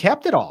 You've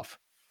kept it off.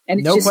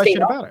 And it's no just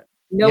question about it.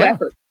 No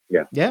effort.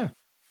 Yeah. Yeah.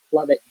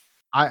 Love it.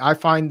 I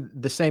find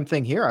the same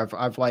thing here.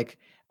 I've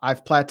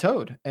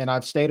plateaued and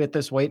I've stayed at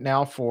this weight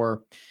now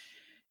for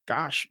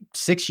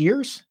 6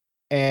 years.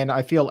 And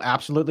I feel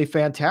absolutely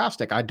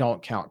fantastic. I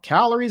don't count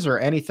calories or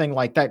anything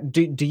like that.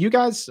 Do you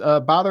guys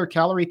bother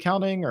calorie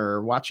counting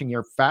or watching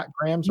your fat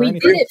grams or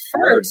anything? We did it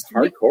first.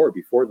 Hardcore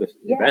before the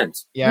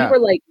event. Yeah.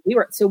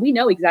 So we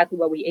know exactly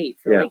what we ate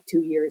for like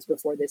 2 years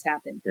before this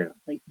happened. Yeah.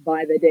 Like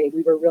by the day,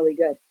 we were really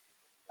good.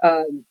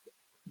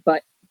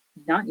 But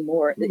not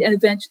anymore. And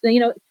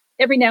eventually,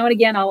 every now and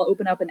again, I'll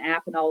open up an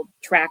app and I'll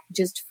track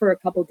just for a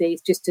couple of days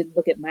just to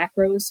look at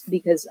macros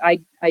because I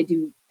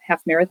do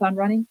half marathon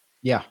running.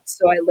 Yeah.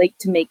 So I like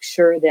to make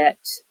sure that,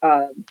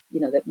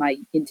 that my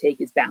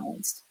intake is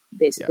balanced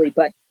basically,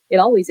 but it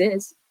always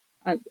is.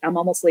 I'm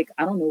almost like,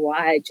 I don't know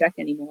why I check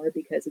anymore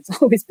because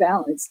it's always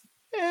balanced.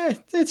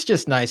 It's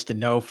just nice to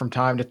know from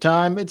time to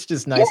time. It's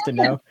just nice to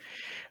know.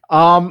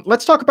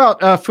 Let's talk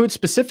about food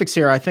specifics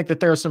here. I think that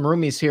there are some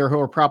roomies here who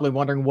are probably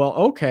wondering, well,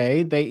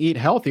 okay, they eat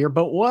healthier,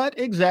 but what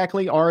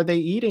exactly are they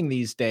eating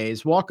these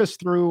days? Walk us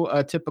through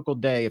a typical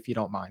day, if you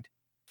don't mind.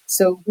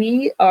 So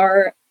we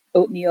are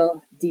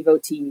oatmeal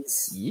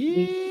devotees.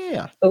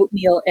 Yeah.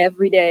 Oatmeal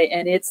every day.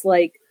 And it's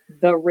like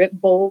the Rip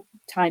Bowl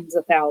times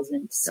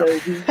 1,000. So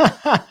we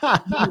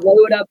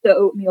load up the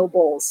oatmeal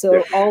bowl.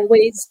 So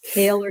always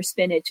kale or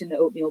spinach in the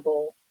oatmeal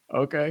bowl.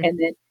 Okay. And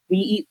then we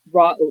eat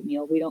raw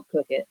oatmeal. We don't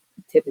cook it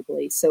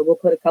typically. So we'll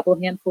put a couple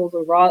of handfuls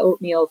of raw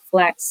oatmeal,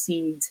 flax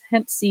seeds,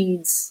 hemp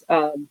seeds.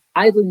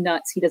 I do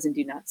nuts. He doesn't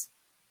do nuts.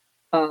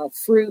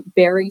 Fruit,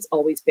 berries,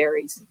 always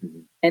berries.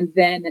 Mm-hmm. And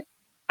then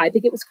I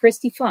think it was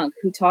Christy Funk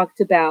who talked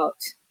about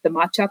the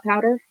matcha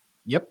powder.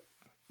 Yep.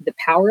 The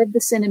power of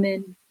the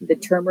cinnamon, the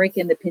turmeric,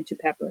 and the pinch of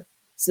pepper.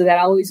 So that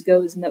always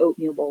goes in the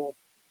oatmeal bowl.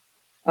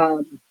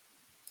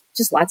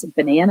 Just lots of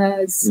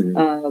bananas,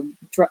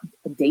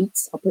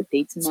 dates. I'll put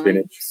dates in mine.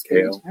 Spinach,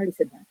 kale. I already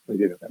said that. I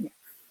did it. Yeah.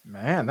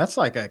 Man, that's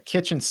like a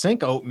kitchen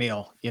sink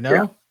oatmeal,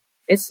 Yeah.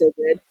 It's so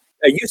good.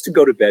 I used to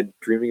go to bed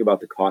dreaming about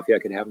the coffee I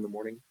could have in the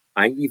morning.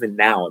 I'm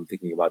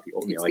thinking about the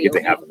oatmeal I get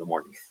to have in the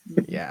morning.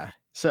 Yeah.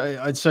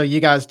 So you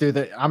guys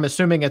do I'm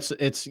assuming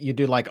it's you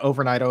do like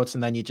overnight oats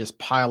and then you just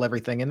pile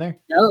everything in there?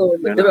 No,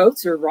 the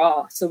oats are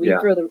raw. So we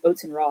throw the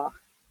oats in raw.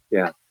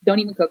 Yeah. Don't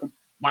even cook them.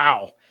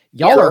 Wow.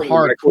 Y'all are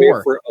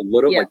hardcore. For a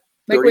little, like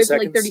 30 microwave seconds.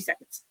 for like 30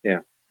 seconds. Yeah.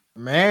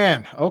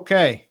 Man,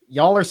 okay.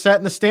 Y'all are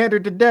setting the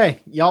standard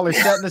today.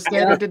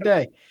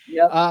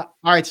 Yep. All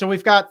right, so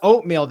we've got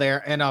oatmeal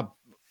there and a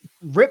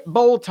Rip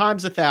bowl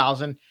times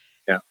 1,000.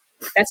 Yeah.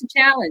 That's a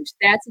challenge.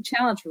 That's a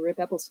challenge for Rip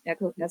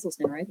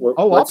Esselstyn, right? Well,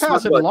 I'll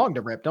pass it along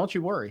to Rip. Don't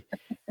you worry.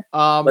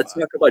 Let's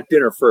talk about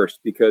dinner first,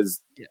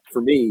 because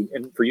for me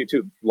and for you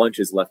too, lunch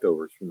is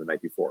leftovers from the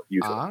night before,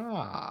 usually.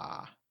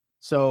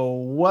 So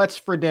what's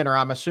for dinner?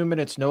 I'm assuming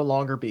it's no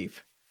longer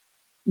beef.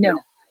 No.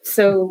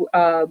 So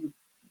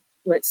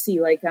let's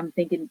see. Like I'm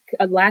thinking,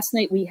 last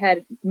night we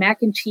had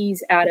mac and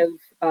cheese out of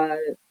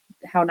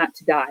How Not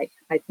to Die.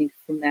 I think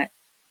from that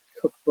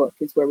cookbook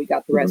is where we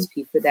got the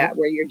recipe for that.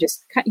 Where you're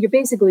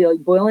basically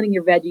like boiling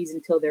your veggies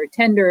until they're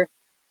tender,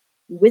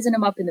 whizzing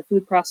them up in the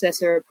food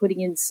processor,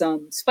 putting in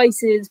some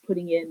spices,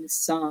 putting in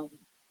some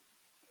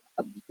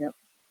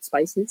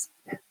spices,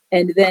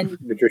 and then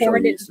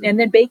pouring it, and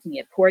then baking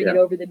it, pouring it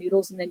over the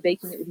noodles, and then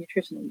baking it with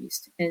nutritional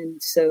yeast.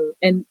 And so,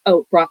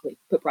 broccoli,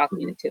 put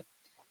broccoli in it too,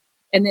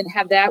 and then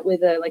have that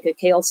with a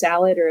kale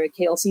salad or a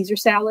kale Caesar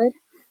salad,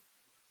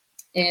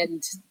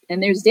 and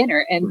there's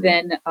dinner. And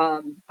then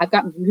I've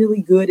gotten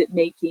really good at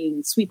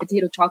making sweet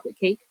potato chocolate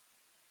cake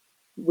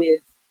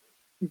with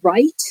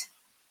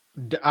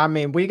I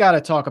mean, we got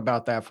to talk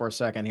about that for a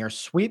second here.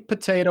 Sweet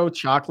potato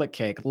chocolate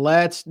cake.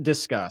 Let's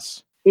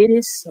discuss. It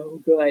is so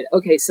good.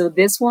 Okay, so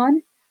this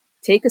one,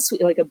 take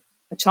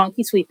a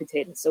chunky sweet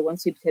potato. So one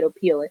sweet potato,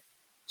 peel it,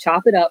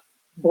 chop it up,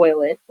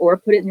 boil it, or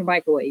put it in your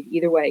microwave.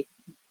 Either way,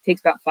 it takes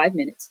about 5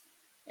 minutes.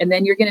 And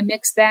then you're going to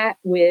mix that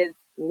with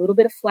a little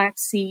bit of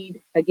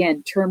flaxseed,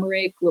 again,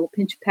 turmeric, a little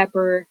pinch of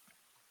pepper,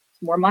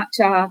 some more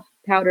matcha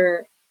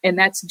powder. And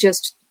that's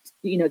just,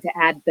 to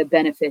add the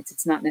benefits.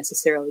 It's not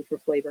necessarily for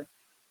flavor.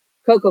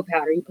 Cocoa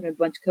powder, you put in a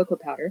bunch of cocoa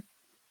powder,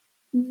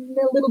 a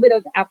little bit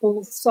of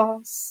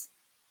applesauce,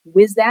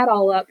 whiz that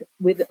all up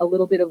with a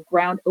little bit of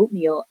ground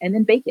oatmeal, and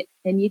then bake it,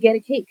 and you get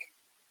a cake.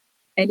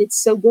 And it's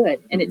so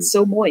good, and it's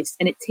so moist,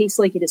 and it tastes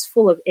like it is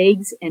full of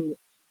eggs and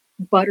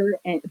butter,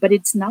 but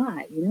it's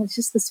not. It's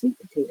just the sweet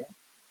potato,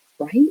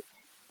 right?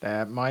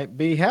 That might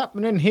be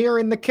happening here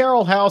in the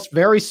Carroll house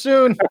very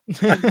soon.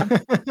 Yeah.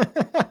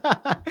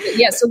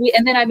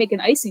 And then I make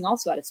an icing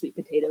also out of sweet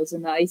potatoes,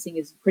 and the icing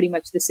is pretty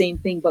much the same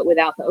thing, but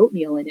without the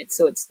oatmeal in it.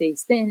 So it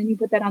stays thin, and you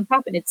put that on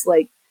top, and it's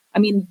like,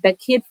 that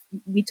kid,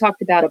 we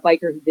talked about a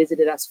biker who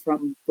visited us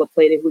from La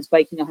Plata, who was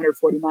biking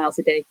 140 miles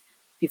a day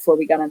before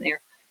we got on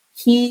there.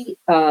 He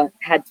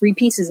had 3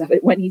 pieces of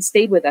it when he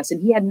stayed with us,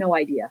 and he had no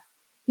idea.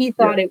 He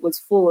thought it was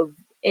full of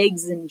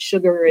eggs and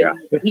sugar, and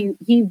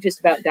he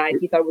just about died.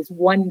 He thought it was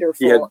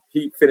wonderful.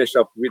 He finished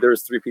up. There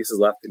was 3 pieces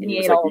left, and he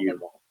was ate all of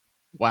them.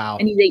 Wow.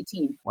 And he's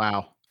 18.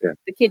 Wow. Yeah.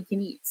 The kid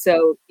can eat.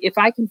 So if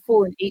I can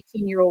fool an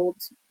 18-year-old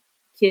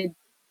kid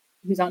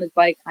who's on his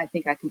bike, I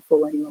think I can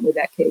fool anyone with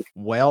that cake.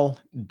 Well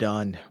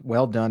done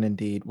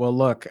indeed. Well,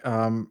 look,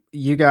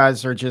 you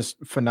guys are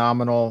just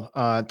phenomenal.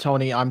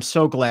 Tony, I'm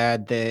so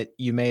glad that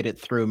you made it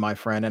through, my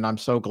friend, and I'm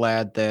so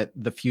glad that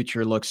the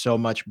future looks so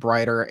much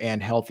brighter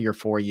and healthier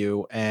for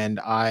you. And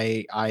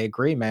I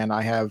agree, man.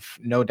 I have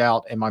no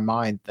doubt in my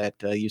mind that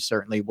you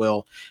certainly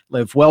will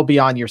live well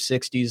beyond your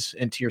 60s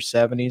into your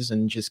 70s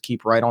and just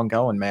keep right on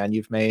going, man.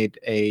 You've made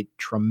a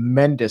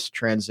tremendous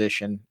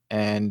transition,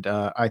 and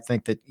I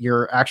think that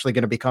you're actually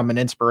going to become an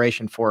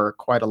inspiration for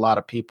quite a lot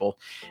of people.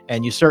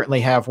 And you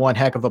certainly have one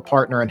heck of a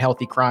partner in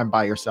healthy crime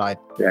by your side.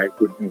 Yeah, I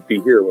wouldn't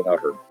be here without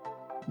her.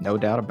 No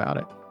doubt about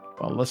it.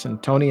 Well, listen,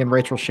 Tony and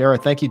Rachel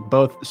Schiera, thank you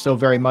both so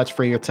very much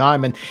for your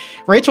time. And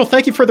Rachel,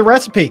 thank you for the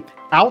recipe.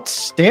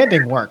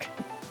 Outstanding work.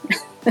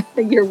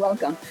 You're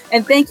welcome.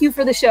 And thank you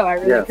for the show. I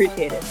really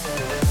appreciate it.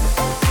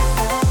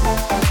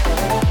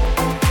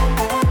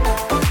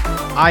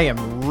 I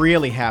am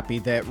really happy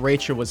that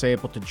Rachel was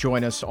able to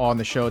join us on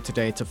the show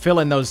today to fill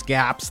in those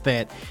gaps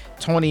that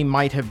Tony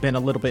might have been a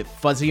little bit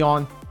fuzzy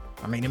on.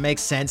 I mean, it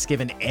makes sense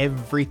given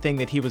everything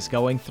that he was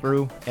going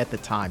through at the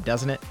time,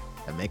 doesn't it?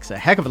 That makes a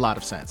heck of a lot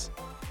of sense.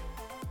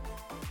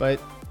 But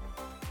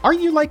are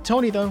you like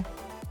Tony, though?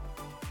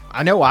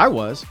 I know I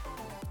was.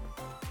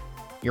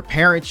 Your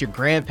parents, your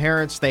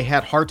grandparents, they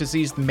had heart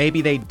disease.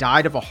 Maybe they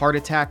died of a heart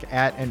attack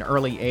at an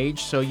early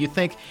age. So you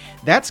think,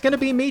 that's going to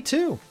be me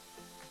too.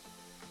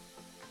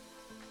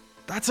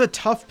 That's a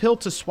tough pill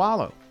to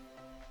swallow.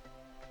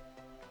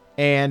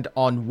 And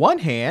on one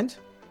hand,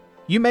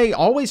 you may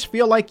always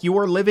feel like you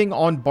are living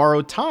on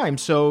borrowed time,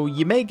 so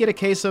you may get a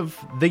case of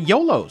the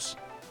YOLOs,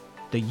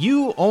 the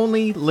you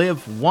only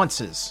live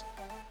onces.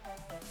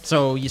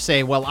 So you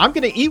say, well, I'm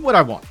going to eat what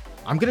I want.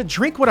 I'm going to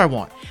drink what I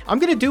want. I'm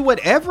going to do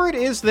whatever it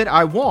is that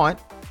I want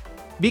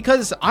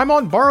because I'm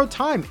on borrowed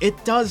time.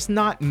 It does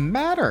not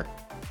matter.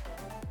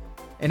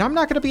 And I'm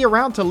not going to be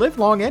around to live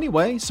long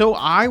anyway, so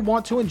I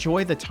want to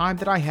enjoy the time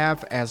that I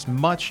have as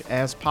much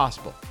as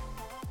possible.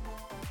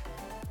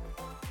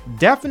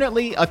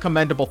 Definitely a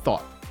commendable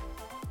thought.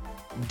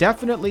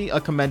 Definitely a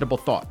commendable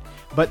thought.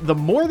 But the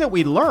more that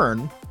we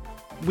learn,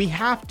 we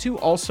have to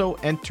also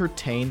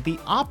entertain the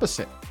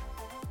opposite.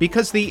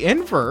 Because the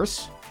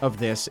inverse of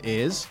this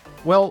is,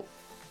 well,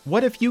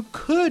 What if you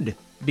could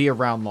be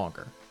around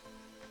longer?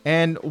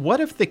 And what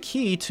if the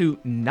key to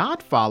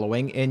not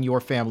following in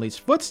your family's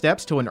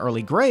footsteps to an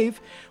early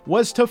grave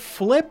was to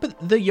flip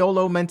the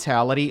YOLO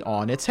mentality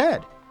on its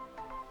head?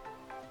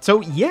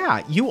 So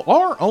yeah, you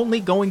are only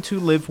going to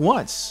live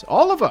once.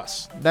 All of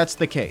us, that's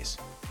the case.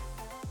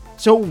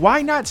 So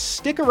why not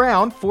stick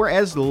around for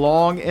as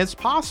long as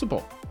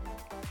possible?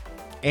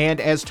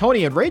 And as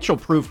Tony and Rachel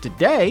proved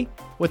today,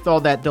 with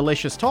all that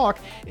delicious talk,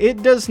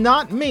 it does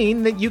not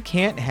mean that you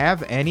can't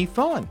have any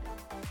fun.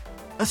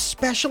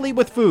 Especially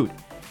with food.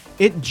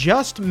 It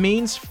just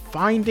means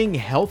finding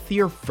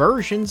healthier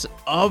versions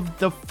of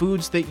the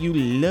foods that you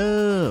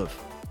love.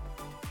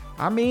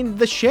 I mean,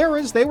 the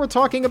Schieras, they were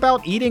talking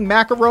about eating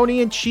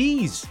macaroni and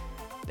cheese.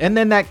 And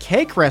then that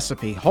cake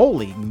recipe,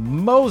 holy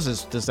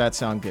Moses, does that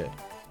sound good.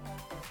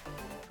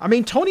 I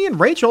mean, Tony and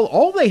Rachel,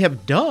 all they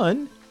have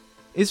done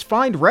is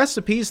find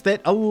recipes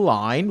that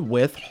align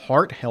with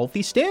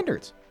heart-healthy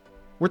standards.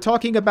 We're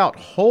talking about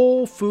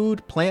whole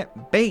food,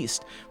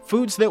 plant-based,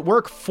 foods that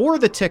work for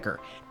the ticker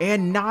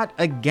and not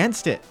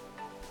against it.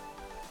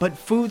 But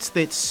foods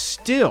that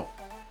still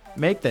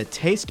make the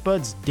taste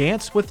buds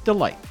dance with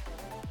delight.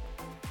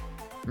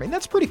 I mean,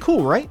 that's pretty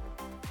cool, right?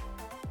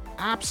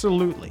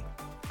 Absolutely.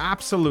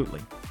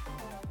 Absolutely.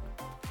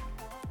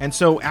 And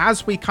so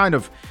as we kind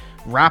of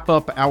wrap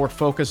up our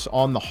focus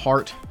on the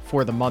heart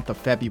for the month of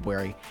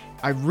February,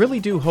 I really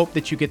do hope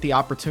that you get the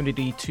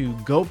opportunity to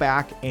go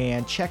back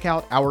and check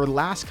out our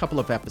last couple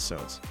of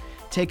episodes.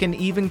 Take an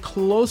even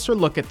closer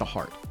look at the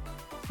heart.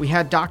 We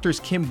had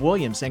Doctors Kim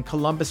Williams and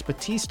Columbus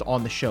Batiste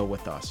on the show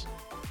with us.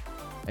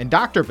 And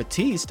Dr.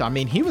 Batiste, I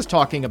mean, he was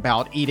talking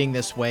about eating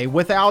this way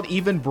without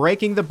even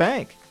breaking the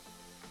bank.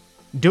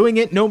 Doing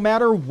it no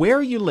matter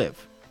where you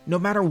live, no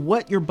matter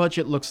what your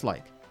budget looks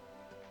like.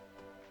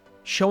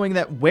 Showing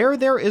that where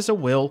there is a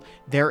will,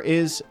 there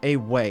is a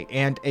way,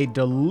 and a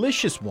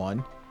delicious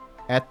one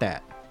at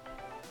that.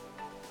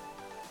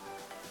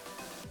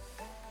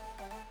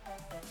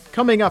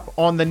 Coming up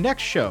on the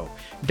next show,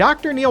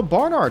 Dr. Neil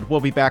Barnard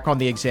will be back on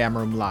the Exam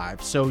Room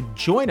Live, so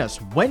join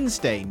us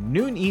Wednesday,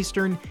 noon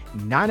Eastern,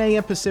 9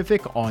 a.m.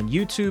 Pacific on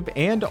YouTube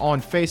and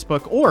on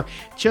Facebook, or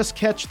just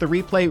catch the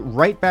replay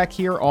right back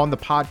here on the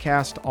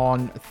podcast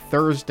on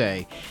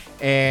Thursday.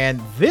 And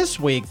this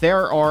week,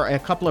 there are a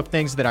couple of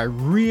things that I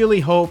really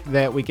hope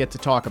that we get to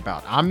talk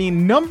about. I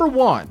mean, number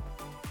one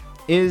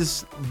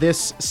is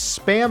this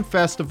Spam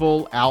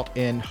Festival out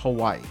in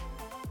Hawaii.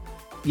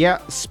 Yeah,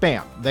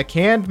 Spam, the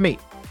canned meat.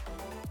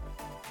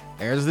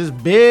 There's this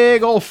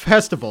big old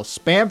festival,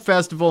 Spam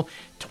Festival,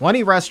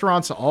 20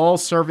 restaurants all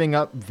serving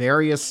up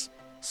various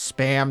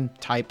Spam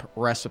type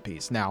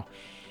recipes. Now,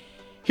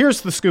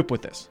 here's the scoop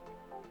with this.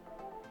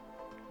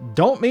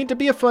 Don't mean to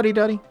be a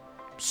fuddy-duddy.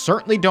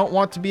 Certainly don't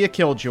want to be a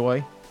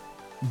killjoy.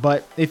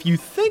 But if you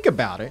think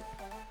about it,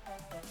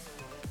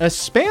 a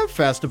Spam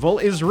Festival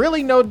is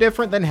really no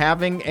different than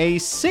having a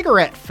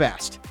cigarette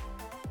fest,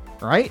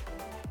 right?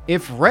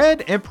 If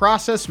red and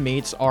processed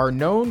meats are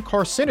known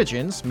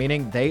carcinogens,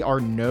 meaning they are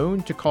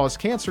known to cause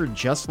cancer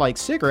just like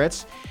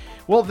cigarettes,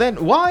 well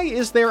then why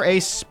is there a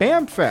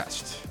Spam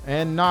Fest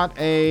and not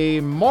a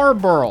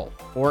Marlboro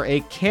or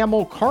a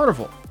Camel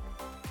Carnival?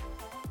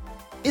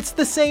 It's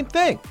the same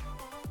thing.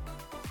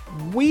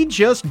 We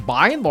just,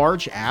 by and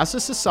large, as a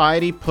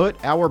society, put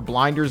our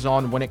blinders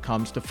on when it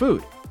comes to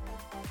food.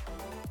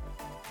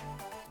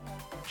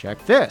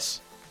 Check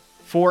this.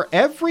 For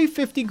every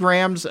 50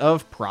 grams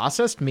of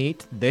processed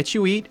meat that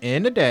you eat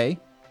in a day,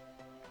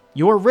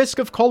 your risk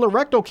of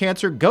colorectal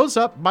cancer goes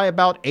up by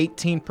about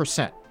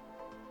 18%.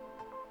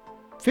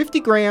 50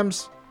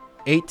 grams,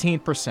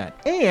 18%.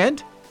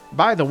 And,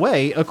 by the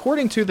way,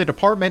 according to the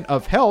Department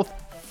of Health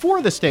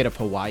for the state of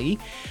Hawaii,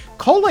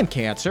 colon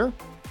cancer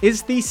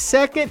is the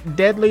second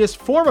deadliest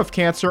form of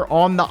cancer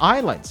on the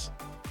islands.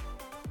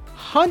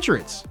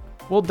 Hundreds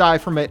will die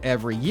from it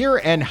every year,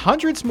 and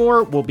hundreds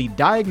more will be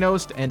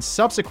diagnosed and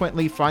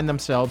subsequently find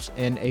themselves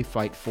in a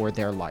fight for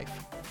their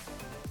life.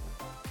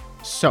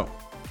 So,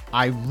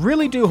 I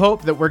really do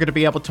hope that we're going to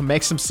be able to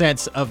make some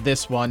sense of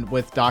this one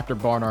with Dr.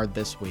 Barnard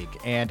this week.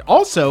 And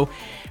also,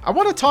 I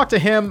want to talk to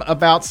him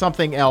about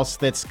something else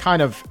that's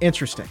kind of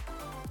interesting.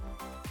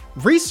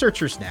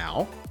 Researchers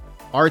now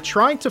are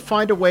trying to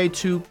find a way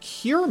to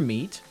cure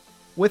meat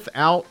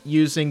without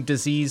using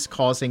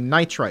disease-causing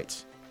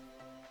nitrites.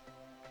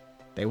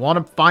 They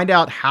want to find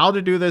out how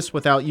to do this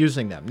without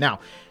using them. Now,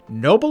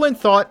 noble in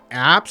thought,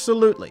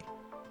 absolutely.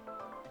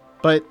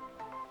 But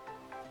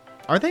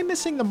are they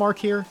missing the mark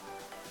here?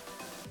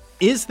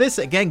 Is this,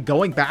 again,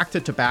 going back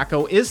to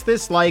tobacco, is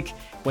this like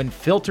when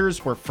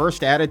filters were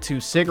first added to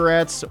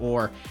cigarettes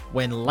or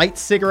when light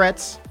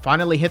cigarettes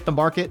finally hit the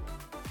market?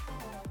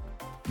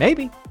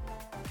 Maybe.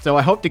 So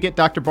I hope to get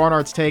Dr.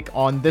 Barnard's take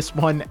on this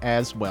one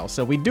as well.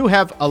 So we do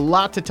have a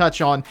lot to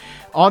touch on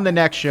the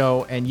next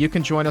show, and you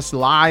can join us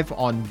live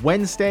on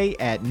Wednesday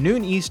at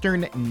noon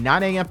Eastern,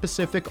 9 a.m.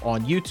 Pacific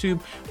on YouTube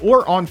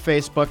or on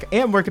Facebook.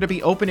 And we're going to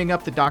be opening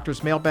up the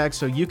doctor's mailbag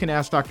so you can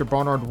ask Dr.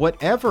 Barnard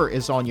whatever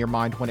is on your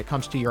mind when it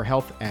comes to your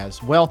health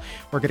as well.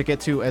 We're going to get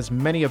to as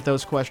many of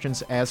those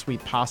questions as we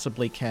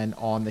possibly can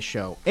on the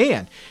show.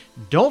 And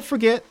don't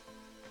forget,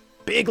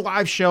 big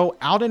live show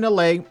out in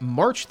LA,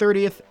 March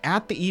 30th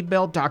at the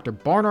E-Bell. Dr.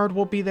 Barnard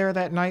will be there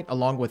that night,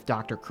 along with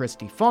Dr.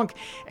 Christy Funk.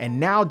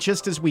 And now,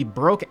 just as we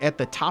broke at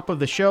the top of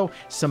the show,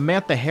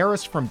 Samantha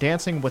Harris from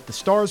Dancing with the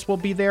Stars will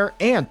be there,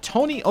 and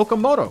Tony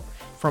Okamoto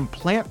from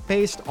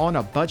Plant-Based on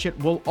a Budget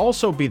will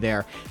also be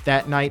there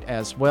that night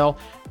as well.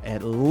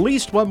 At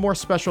least one more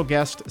special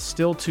guest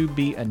still to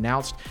be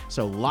announced.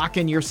 So lock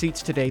in your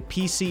seats today,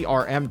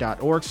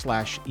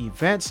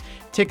 pcrm.org/events.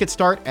 Tickets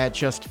start at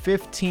just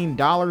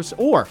 $15,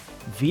 or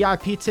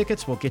VIP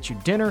tickets will get you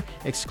dinner,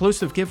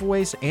 exclusive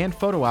giveaways, and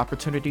photo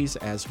opportunities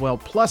as well,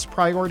 plus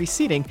priority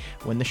seating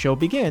when the show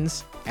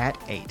begins at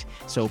 8.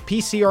 So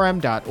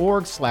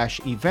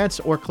pcrm.org/events,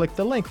 or click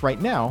the link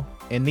right now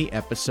in the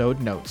episode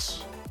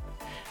notes.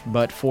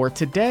 But for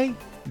today,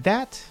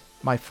 that,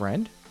 my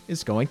friend,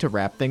 is going to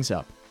wrap things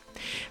up.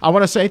 I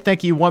want to say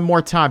thank you one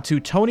more time to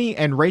Tony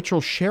and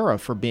Rachel Schiera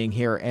for being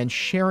here and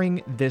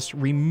sharing this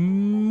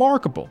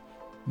remarkable,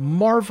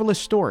 marvelous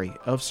story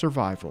of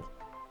survival.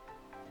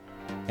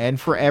 And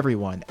for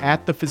everyone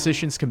at the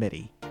Physicians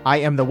Committee, I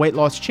am the weight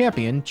loss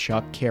champion,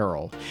 Chuck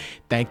Carroll.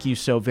 Thank you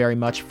so very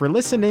much for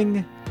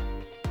listening.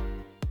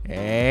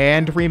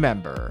 And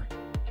remember,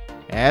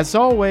 as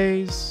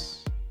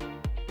always,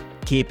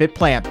 keep it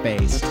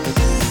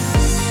plant-based.